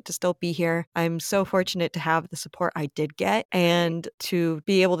fortunate to still be here. I'm so fortunate to have the support I did get right. and to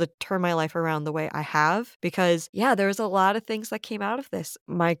be able to turn my life around the way I have because, yeah, there's a lot of things that came out of this.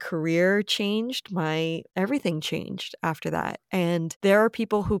 My career changed, my everything changed after that. And there are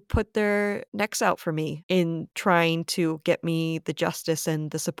people who put their necks out for me in trying to get me the justice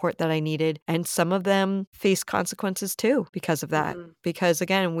and the support that I needed. And some of them face consequences too because of that. Mhm, Because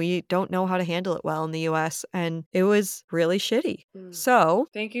again, we don't know how to handle it well in the US, and it was really shitty. mm. So,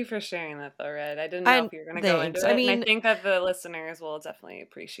 Thank you for sharing that though, Red. I didn't know and if you were gonna go into thanks. I it, and I mean, think that the listeners will definitely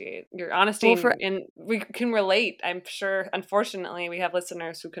appreciate your honesty well, for and we can relate. I'm sure unfortunately, we have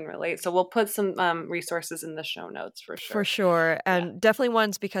listeners who can relate, so we'll put some, resources in the show notes for for sure. sure, Yeah. and definitely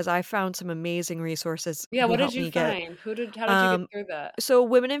ones because I found some amazing resources Yeah, who what did helped you me get. find? How did you get Um, through that? so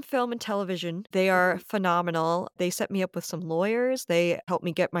women in film and television, they are Mhm, phenomenal. They set me up with some lawyers. They helped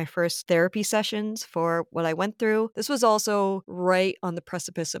me get my first therapy sessions for what I went through. This was also right on the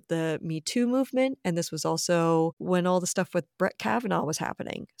precipice of the Me Too movement, and this was also when all the stuff with Brett Kavanaugh was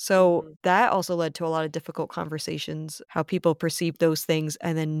happening. So mhm, that also led to a lot of difficult conversations, how people perceive those things,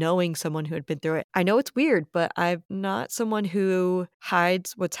 and then knowing someone who had been through it. I know it's weird, but I'm not someone who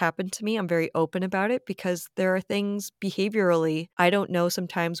hides what's happened to me. I'm very open about it because there are things behaviorally I don't know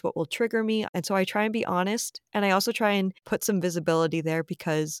sometimes what will trigger me. And so I try and be honest. And I also try and put some visibility there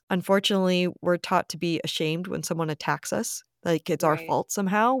because unfortunately, we're taught to be ashamed when someone attacks us. Like it's our right. fault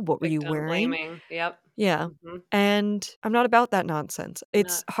somehow. What were you Victim wearing? blaming, yep. Yeah. Mhm. And I'm not about that nonsense.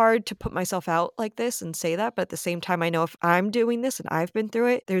 It's Not hard to put myself out like this and say that, but at the same time, I know if I'm doing this and I've been through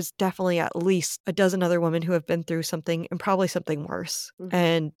it, there's definitely at least a dozen other women who have been through something and probably something worse. mhm.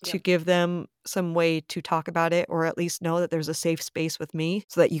 And to Yep. give them some way to talk about it or at least know that there's a safe space with me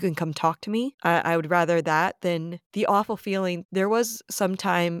so that you can come talk to me. I would rather that than the awful feeling. There was some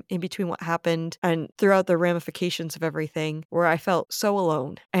time in between what happened and throughout the ramifications of everything where I felt so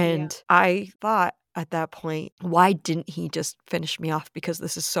alone. Yeah. And I thought, at that point, why didn't he just finish me off? Because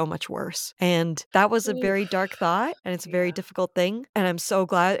this is so much worse. And that was a very dark Oof. thought, and it's a very Yeah. difficult thing. And I'm so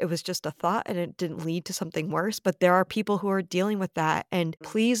glad it was just a thought and it didn't lead to something worse. But there are people who are dealing with that. And Mm.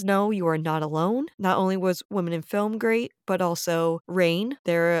 please know you are not alone. Not only was Women in Film great, but also RAIN.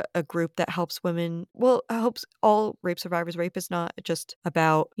 They're a group that helps women, well, helps all rape survivors. Rape is not just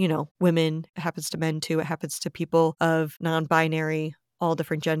about, women. It happens to men too. It happens to people of non binary, all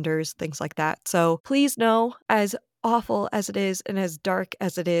different genders, things like that. So please know, as awful as it is and as dark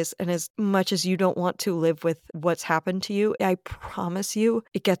as it is and as much as you don't want to live with what's happened to you, I promise you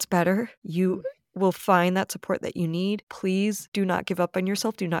it gets better. You Mm. will find that support that you need. Please do not give up on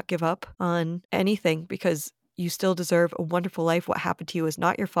yourself. Do not give up on anything because you still deserve a wonderful life. What happened to you is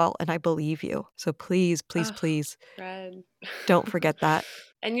not your fault, and I believe you. So please, please, Oh, please Red. don't forget that.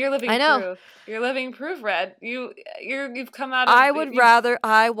 And you're living I know. proof. You're living proof, Red. You've come out of.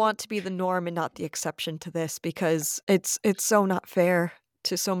 I want to be the norm and not the exception to this because it's so not fair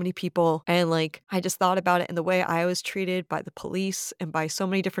to so many people. And like, I just thought about it and the way I was treated by the police and by so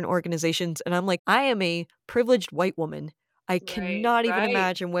many different organizations. And I'm like, I am a privileged white woman. I Right, cannot even right.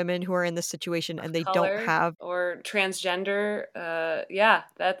 imagine women who are in this situation and they don't Color have. or transgender. Yeah,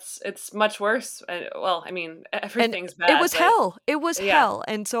 it's much worse. Well, I mean, And everything's it bad, was but hell. It was yeah, hell.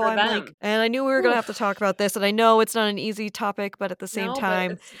 And so for I'm like, them. and I knew we were going to have to Oof. talk about this. And I know it's not an easy topic, but at the same No, but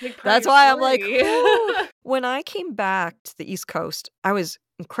time, it's a big part of that's your why I'm like, story. whew. When I came back to the East Coast, I was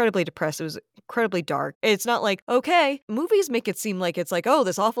incredibly depressed. It was incredibly dark. It's not like, okay, movies make it seem like it's like, oh,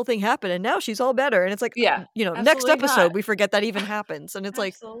 this awful thing happened and now she's all better. And it's like, Yeah, next absolutely not. episode, we forget that even happens. And it's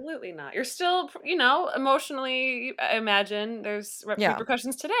like, Absolutely not. You're still, emotionally. I imagine there's yeah.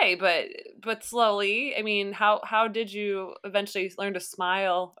 repercussions today, but slowly. I mean, how did you eventually learn to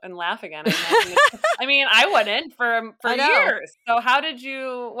smile and laugh again? I imagine. I mean, I wouldn't for I know. years. So how did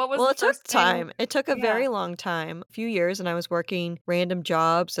you? What was Well, the it took first thing? time. It took a Yeah. very long time, a few years, and I was working random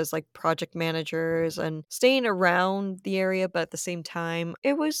jobs as like project managers and staying around the area, but at the same time,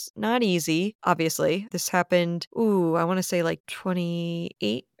 it was not easy, obviously. This happened, I want to say like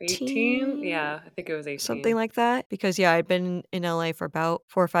 18? 2018, Yeah, I think it was something 18. like that. Because, yeah, I'd been in LA for about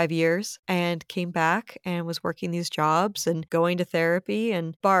 4 or 5 years and came back and was working these jobs and going to therapy.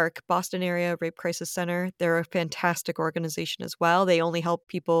 And BARC, Boston Area Rape Crisis Center, they're a fantastic organization as well. They only help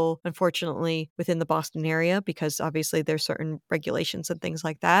people, unfortunately, within the Boston area because obviously there's certain regulations and things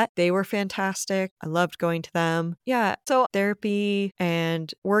like that. They were fantastic. I loved going to them. Yeah, so therapy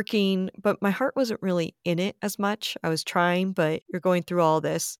and working, but my heart wasn't really in it as much. I was trying, but you're going through all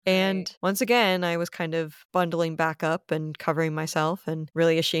this. Right. And once again, I was kind of bundling back up and covering myself and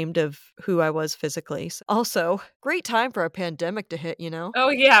really ashamed of who I was physically. So also, great time for a pandemic to hit, Oh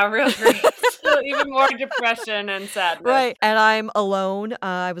yeah, real great. So even more depression and sadness. Right. And I'm alone.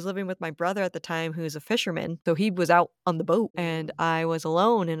 I was living with my brother at the time who's a fisherman. So he was out on the boat and I was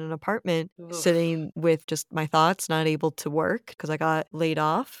alone in an apartment Oof. sitting with just my thoughts, not able to work because I got laid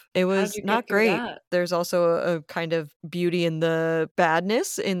off. It How did was you get not through great. that? There's also a kind of beauty in the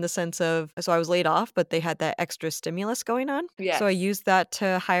badness in the sense of, so I was laid off, but they had that extra stimulus going on. Yes. So I used that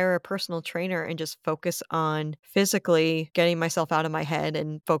to hire a personal trainer and just focus on physically getting myself out of my head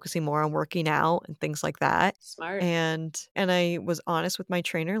and focusing more on working out and things like that. Smart. And I was honest with my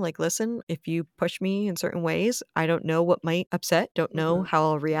trainer, like, listen, if you push me in certain ways, I don't know what might upset, don't know how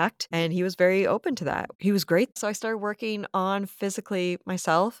I'll react. And he was very open to that. He was great. So I started working on physically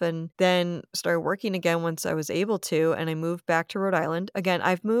myself and then started working again once I was able to. And I moved back to Rhode Island. Again,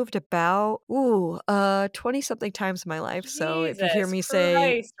 I've moved about 20 something times in my life. So if you hear me say,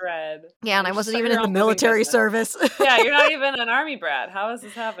 Christ, Red. yeah, and I You should wasn't start even your in the own moving military business. service. Yeah, you're not even an army brat. How is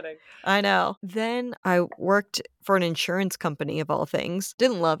this happening? I know. Then I worked for an insurance company of all things.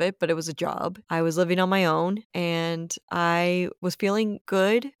 Didn't love it, but it was a job. I was living on my own and I was feeling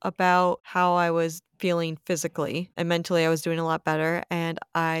good about how I was feeling physically and mentally. I was doing a lot better. And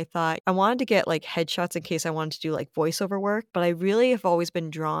I thought I wanted to get like headshots in case I wanted to do like voiceover work, but I really have always been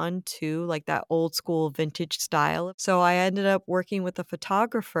drawn to like that old school vintage style. So I ended up working with a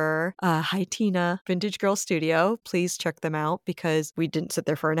photographer. Hi, Tina, Vintage Girl Studio. Please check them out because we didn't sit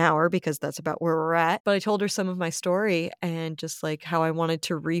there for an hour because that's about where we're at. But I told her some of my story and just like how I wanted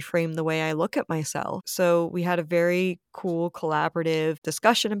to reframe the way I look at myself. So we had a very cool collaborative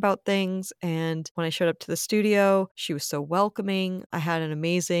discussion about things. And when I showed up to the studio, she was so welcoming. I had an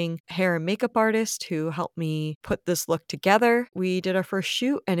amazing hair and makeup artist who helped me put this look together. We did our first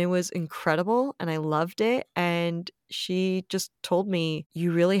shoot and it was incredible and I loved it. And she just told me,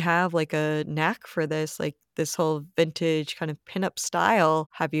 you really have like a knack for this, like this whole vintage kind of pinup style.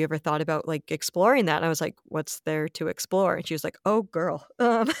 Have you ever thought about like exploring that? And I was like, what's there to explore? And she was like, oh, girl.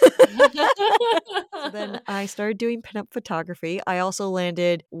 So then I started doing pinup photography. I also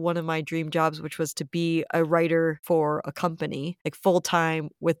landed one of my dream jobs, which was to be a writer for a company, like full time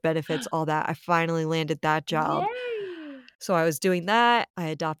with benefits, all that. I finally landed that job. Yay! So I was doing that. I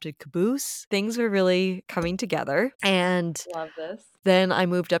adopted Caboose. Things were really coming together. And Love this. then I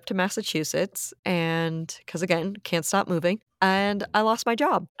moved up to Massachusetts and because again, can't stop moving. And I lost my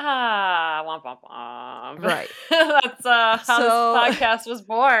job. Womp womp womp. jump. Right. That's how this podcast was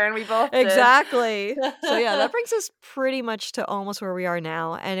born. We both did. Exactly. So yeah, that brings us pretty much to almost where we are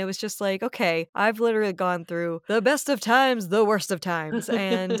now. And it was just like, okay, I've literally gone through the best of times, the worst of times.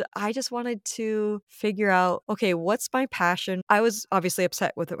 And I just wanted to figure out, okay, what's my passion? I was obviously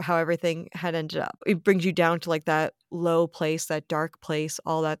upset with how everything had ended up. It brings you down to like that low place, that dark place,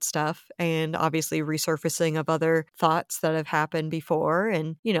 all that stuff. And obviously resurfacing of other thoughts that have happened before.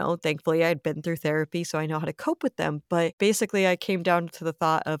 And, you know, thankfully I'd been through therapy, so I know how to cope with them. But basically I came down to the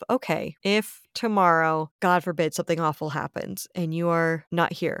thought of, okay, if tomorrow, God forbid, something awful happens and you are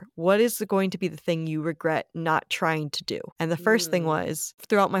not here, what is going to be the thing you regret not trying to do? And the first thing was,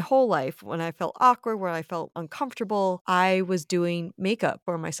 throughout my whole life, when I felt awkward, when I felt uncomfortable, I was doing makeup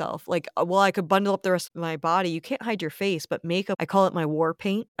for myself. Like, well, I could bundle up the rest of my body. You can't hide your face, but makeup, I call it my war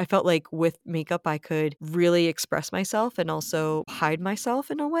paint. I felt like with makeup, I could really express myself and also hide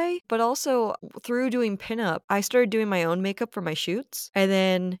myself in a way. But also through doing pinup, I started doing my own makeup for my shoots. And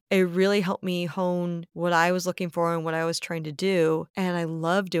then it really helped me hone what I was looking for and what I was trying to do. And I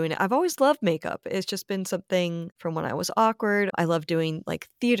love doing it. I've always loved makeup. It's just been something from when I was awkward. I love doing like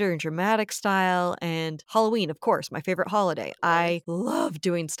theater and dramatic style, and Halloween, of course, my favorite holiday. I love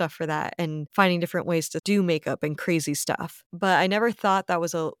doing stuff for that and finding different ways to do makeup and crazy stuff. But I never thought that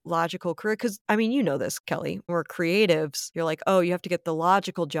was a logical career because, I mean, you know this, Kelly, we're creatives. You're like, oh, you have to get the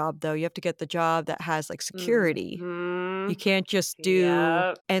logical job though. You have to get the job that has like security. You can't just do.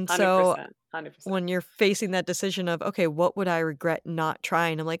 And 100%, so 100%. when you're facing that decision of, okay, what would I regret not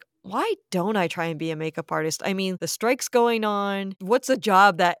trying? I'm like, why don't I try and be a makeup artist? I mean, the strike's going on. What's a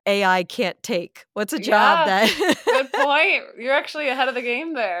job that AI can't take? What's a job that... Good point. You're actually ahead of the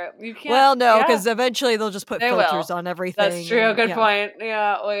game there. You can't... Well, no, because eventually they'll just put filters on everything. That's true. Good point.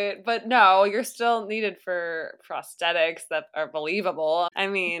 Yeah, wait. But no, you're still needed for prosthetics that are believable. I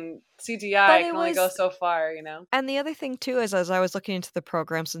mean... CGI can only go so far, you know? And the other thing, too, is as I was looking into the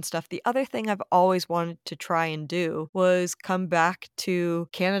programs and stuff, the other thing I've always wanted to try and do was come back to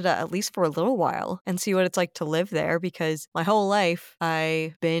Canada, at least for a little while, and see what it's like to live there, because my whole life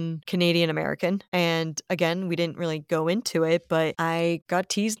I've been Canadian American. And again, we didn't really go into it, but I got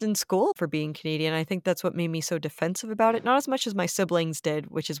teased in school for being Canadian. I think that's what made me so defensive about it. Not as much as my siblings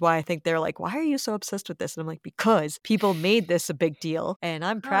did, which is why I think they're like, why are you so obsessed with this? And I'm like, because people made this a big deal, and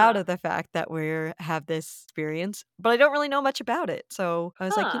I'm proud of the fact that we have this experience, but I don't really know much about it. So I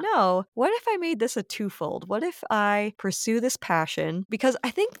was like, you know, what if I made this a twofold? What if I pursue this passion? Because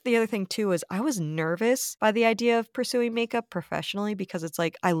I think the other thing too is I was nervous by the idea of pursuing makeup professionally, because it's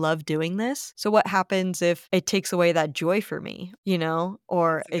like, I love doing this. So what happens if it takes away that joy for me, you know?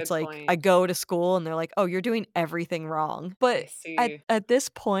 Or it's like, I go to school and they're like, oh, you're doing everything wrong. But at this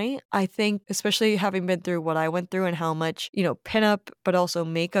point, I think, especially having been through what I went through and how much, you know, pinup, but also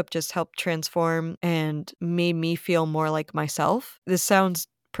makeup just helped transform and made me feel more like myself. This sounds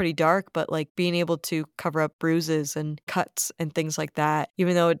pretty dark, but like being able to cover up bruises and cuts and things like that,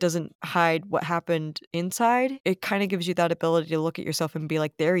 even though it doesn't hide what happened inside, it kind of gives you that ability to look at yourself and be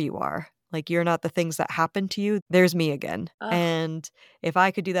like, there you are. Like, you're not the things that happened to you. There's me again. And if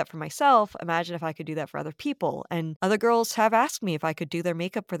I could do that for myself, imagine if I could do that for other people. And other girls have asked me if I could do their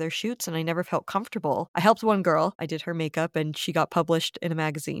makeup for their shoots, and I never felt comfortable. I helped one girl. I did her makeup, and she got published in a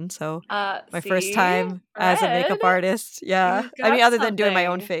magazine. So my first time as a makeup artist. Yeah. I mean, other than doing my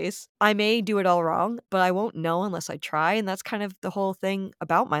own face. I may do it all wrong, but I won't know unless I try. And that's kind of the whole thing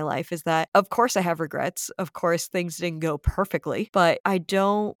about my life, is that, of course, I have regrets. Of course, things didn't go perfectly, but I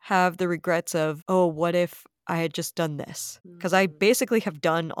don't have the regrets of, oh, what if I had just done this? Because I basically have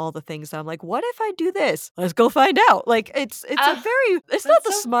done all the things that I'm like, what if I do this? Let's go find out. Like, it's not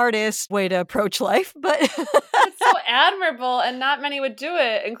the smartest way to approach life, but it's so admirable, and not many would do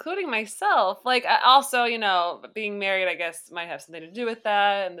it, including myself. Like, also, you know, being married, I guess, might have something to do with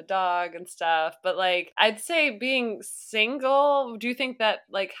that, and the dog and stuff. But like, I'd say being single, do you think that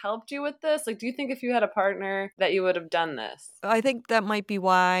like helped you with this? Like, do you think if you had a partner that you would have done this? I think that might be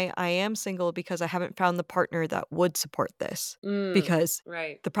why I am single, because I haven't found the partner that would support this. Because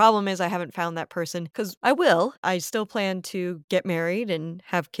the problem is I haven't found that person, because I still plan to get married and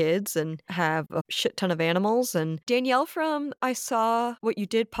have kids and have a shit ton of animals. And Danielle from I Saw What You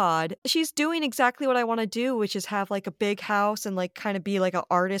Did pod, she's doing exactly what I want to do, which is have like a big house and like kind of be like an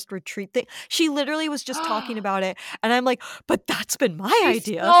artist retreat thing. She literally was just talking about it, and I'm like, but that's been my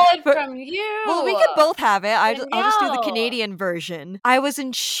idea. Stole it from you. Well, we could both have it. I'll just do the Canadian version. I was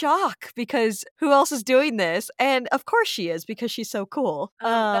in shock, because who else is doing this? this. And of course she is, because she's so cool.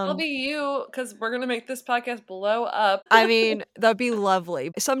 That'll be you, because we're going to make this podcast blow up. I mean, that'd be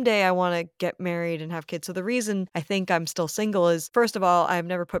lovely. Someday I want to get married and have kids. So the reason I think I'm still single is, first of all, I've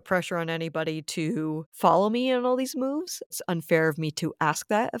never put pressure on anybody to follow me in all these moves. It's unfair of me to ask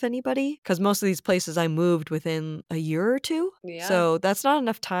that of anybody, because most of these places I moved within a year or two. Yeah. So that's not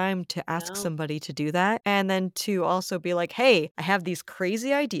enough time to ask somebody to do that. And then to also be like, hey, I have these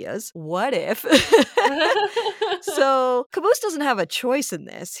crazy ideas. What if? So Caboose doesn't have a choice in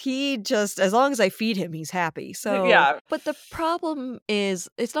this. He just, as long as I feed him, he's happy. So, Yeah. But the problem is,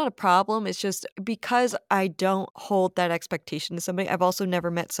 it's not a problem. It's just because I don't hold that expectation to somebody. I've also never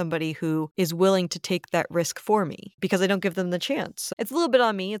met somebody who is willing to take that risk for me, because I don't give them the chance. It's a little bit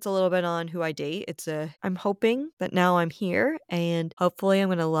on me. It's a little bit on who I date. I'm hoping that now I'm here, and hopefully I'm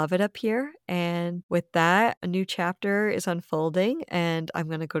going to love it up here. And with that, a new chapter is unfolding, and I'm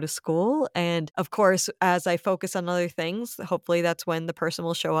going to go to school. And of course, as I focus on other things, hopefully that's when the person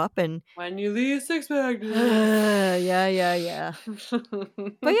will show up. And when you least expect it. Yeah.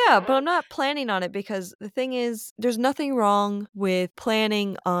 But I'm not planning on it, because the thing is, there's nothing wrong with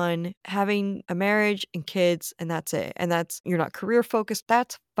planning on having a marriage and kids, and that's it. And you're not career focused.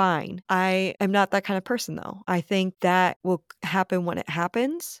 That's fine. I am not that kind of person, though. I think that will happen when it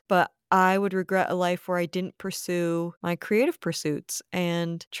happens, but I would regret a life where I didn't pursue my creative pursuits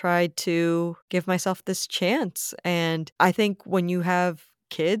and tried to give myself this chance. And I think when you have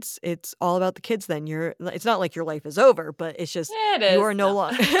kids, it's all about the kids. Then it's not like your life is over, but it's just you are no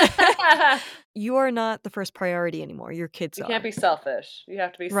longer you are not the first priority anymore. Your kids are. You can't be selfish. You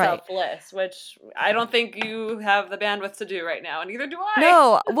have to be selfless, which I don't think you have the bandwidth to do right now, and neither do I.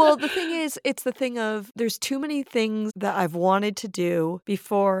 No, well, the thing is, it's the thing of, there's too many things that I've wanted to do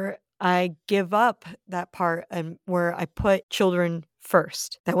before I give up that part, and where I put children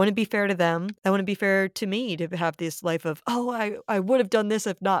first. That wouldn't be fair to them. That wouldn't be fair to me, to have this life of, I would have done this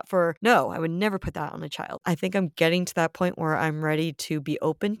if not for. No, I would never put that on a child. I think I'm getting to that point where I'm ready to be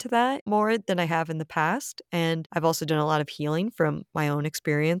open to that more than I have in the past. And I've also done a lot of healing from my own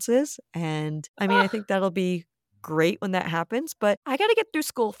experiences. And I mean, I think that'll be great when that happens, but I got to get through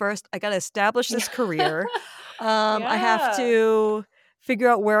school first. I got to establish this career. I have to figure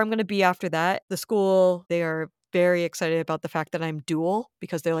out where I'm going to be after that. The school, they are very excited about the fact that I'm dual,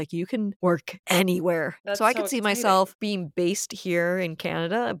 because they're like, you can work anywhere. So I can see myself being based here in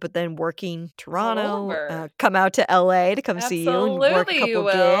Canada, but then working Toronto, come out to LA to come see you and work a couple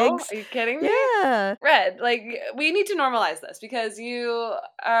gigs. Are you kidding me? Yeah. Red, we need to normalize this, because you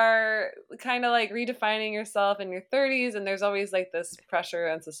are kind of redefining yourself in your 30s, and there's always this pressure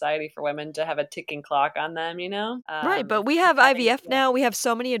in society for women to have a ticking clock on them, Right, but we have IVF now. We have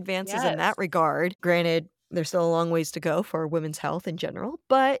so many advances in that regard. Granted, there's still a long ways to go for women's health in general,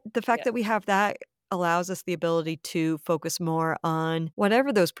 but the fact that we have that allows us the ability to focus more on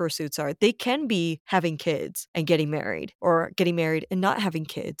whatever those pursuits are. They can be having kids and getting married, or getting married and not having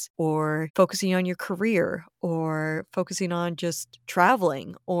kids, or focusing on your career, or focusing on just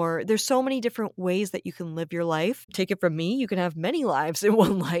traveling, or there's so many different ways that you can live your life. Take it from me, you can have many lives in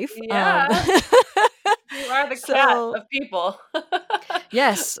one life. Yeah. You are the cat of people.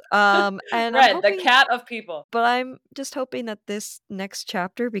 Yes. And Red, the cat of people. But I'm just hoping that this next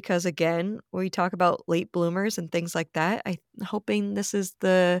chapter, because again, we talk about late bloomers and things like that, I'm hoping this is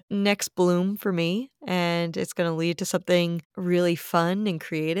the next bloom for me, and it's going to lead to something really fun and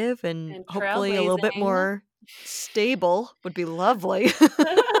creative, and hopefully a little bit more stable would be lovely.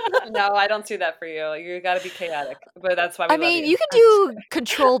 No, I don't see that for you. You got to be chaotic, but that's why we love you. You can do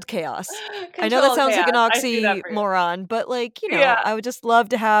controlled chaos. I know that sounds like an oxymoron, but I would just love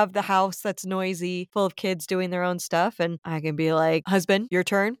to have the house that's noisy, full of kids doing their own stuff, and I can be like, husband, your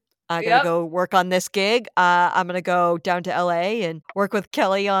turn. I gotta go work on this gig. I'm gonna go down to LA and work with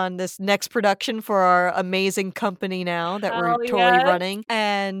Kelly on this next production for our amazing company now that we're totally running.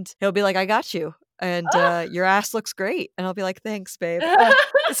 And he'll be like, I got you. And your ass looks great. And I'll be like, thanks, babe.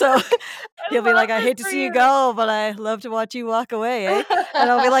 So he'll be like, I hate to see you go, but I love to watch you walk away, eh?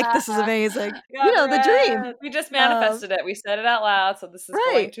 And I'll be like, this is amazing. The dream. We just manifested it. We said it out loud, so this is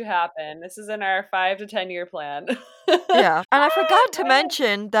going to happen. This is in our 5 to 10 year plan. Yeah. And I forgot to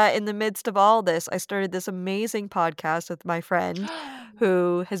mention that in the midst of all this, I started this amazing podcast with my friend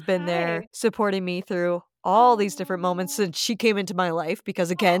who has been there supporting me through all these different moments since she came into my life,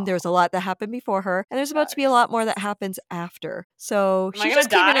 because again, there's a lot that happened before her, and there's about to be a lot more that happens after. So she just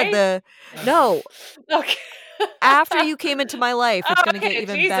came in at the no. Okay. After you came into my life, it's going to get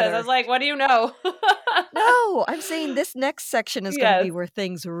even Jesus. better. I was like, what do you know? No, I'm saying this next section is going to be where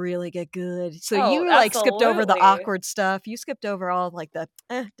things really get good. So you like skipped over the awkward stuff. You skipped over all like the,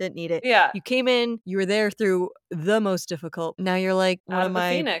 didn't need it. Yeah. You came in, you were there through the most difficult. Now you're like one of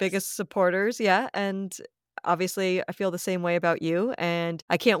my biggest supporters. Yeah. And obviously I feel the same way about you. And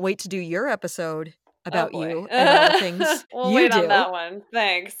I can't wait to do your episode about you and all the things we'll you wait do. on that one.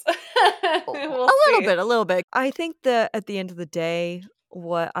 Thanks. A little bit. I think that at the end of the day,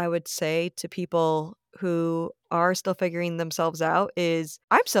 what I would say to people who are still figuring themselves out is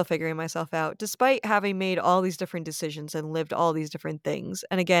I'm still figuring myself out despite having made all these different decisions and lived all these different things.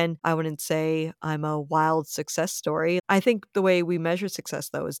 And again, I wouldn't say I'm a wild success story. I think the way we measure success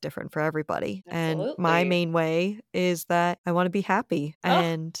though is different for everybody. Absolutely. And my main way is that I want to be happy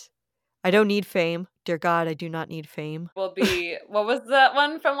and I don't need fame. Dear God, I do not need fame. What was that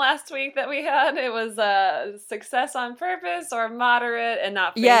one from last week that we had? It was success on purpose or moderate and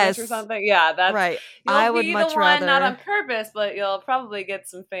not famous or something. Yeah, that's right. I would be much the one rather... not on purpose, but you'll probably get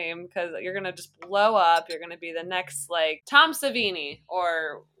some fame because you're gonna just blow up. You're gonna be the next like Tom Savini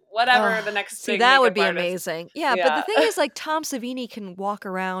or whatever the next big that would be artist. Amazing. Yeah, but the thing is like Tom Savini can walk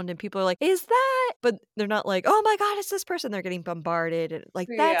around and people are like, is that? But they're not like, oh my God, it's this person. They're getting bombarded. And like,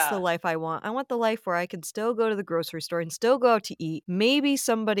 that's the life I want. I want the life where I can still go to the grocery store and still go out to eat. Maybe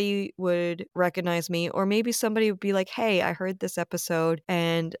somebody would recognize me or maybe somebody would be like, hey, I heard this episode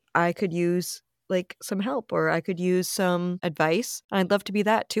and I could use like some help or I could use some advice. I'd love to be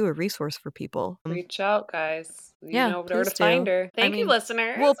that too, a resource for people. Reach out, guys. You know where to find her. Thank you,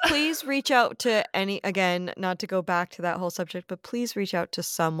 listeners. Well, please reach out to again, not to go back to that whole subject, but please reach out to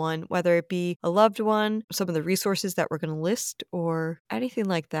someone, whether it be a loved one, some of the resources that we're going to list or anything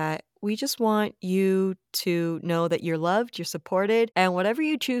like that. We just want you to know that you're loved, you're supported, and whatever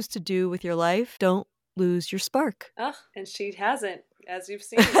you choose to do with your life, don't lose your spark. Oh, and she hasn't, as you've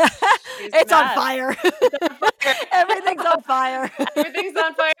seen. It's on fire. Everything's on fire. Everything's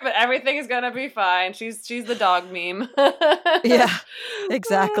on fire, but everything is gonna be fine. She's the dog meme. Yeah,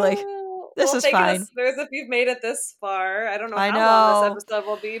 exactly. This is fine. Listeners, if you've made it this far, I don't know how long this episode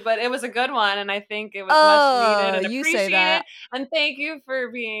will be, but it was a good one, and I think it was much needed and appreciated. You say that. And thank you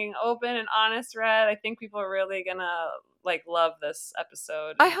for being open and honest, Red. I think people are really gonna love this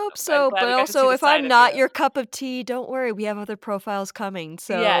episode. I hope so, but also if I'm not your cup of tea, don't worry, we have other profiles coming,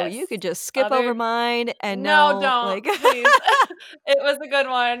 so you could just skip over mine and don't please. It was a good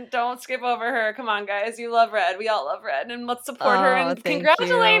one. Don't skip over her. Come on, guys, you love Red. We all love Red, and let's support her and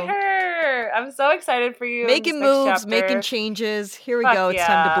congratulate her. I'm so excited for you. Making moves, making changes. Here we go. It's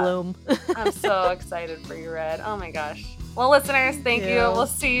time to bloom. I'm so excited for you, Red. Oh my gosh. Well, listeners, thank you. We'll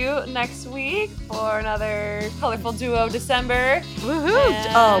see you next week for another Colorful Duo December.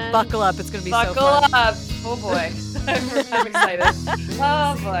 Woohoo! Buckle up. It's going to be so fun. Buckle up. Oh, boy. I'm excited.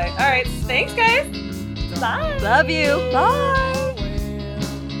 Oh, boy. All right. Thanks, guys. Bye. Love you. Bye.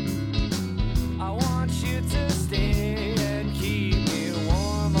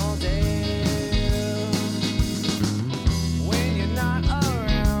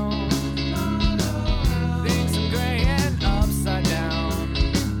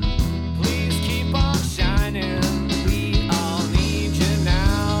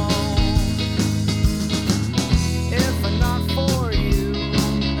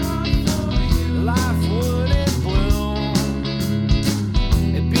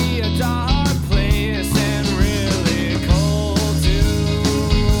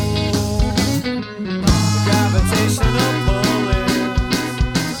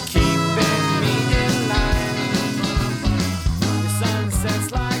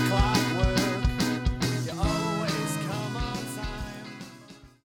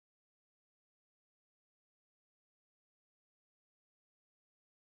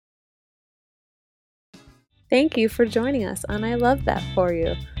 Thank you for joining us on I Love That For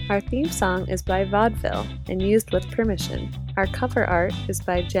You. Our theme song is by Vaudeville and used with permission. Our cover art is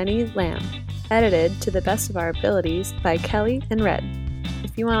by Jenny Lamb, edited to the best of our abilities by Kelly and Red.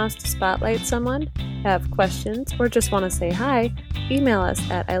 If you want us to spotlight someone, have questions, or just want to say hi, email us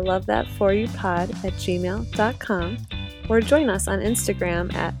at ilovethatforyoupod@gmail.com or join us on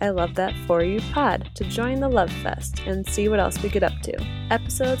Instagram at ilovethatforyoupod to join the Love Fest and see what else we get up to.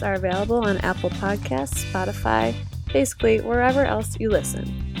 Episodes are available on Apple Podcasts, Spotify, basically wherever else you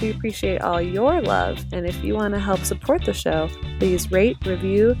listen. We appreciate all your love, and if you want to help support the show, please rate,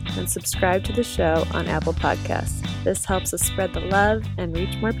 review, and subscribe to the show on Apple Podcasts. This helps us spread the love and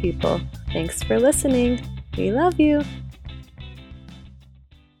reach more people. Thanks for listening. We love you.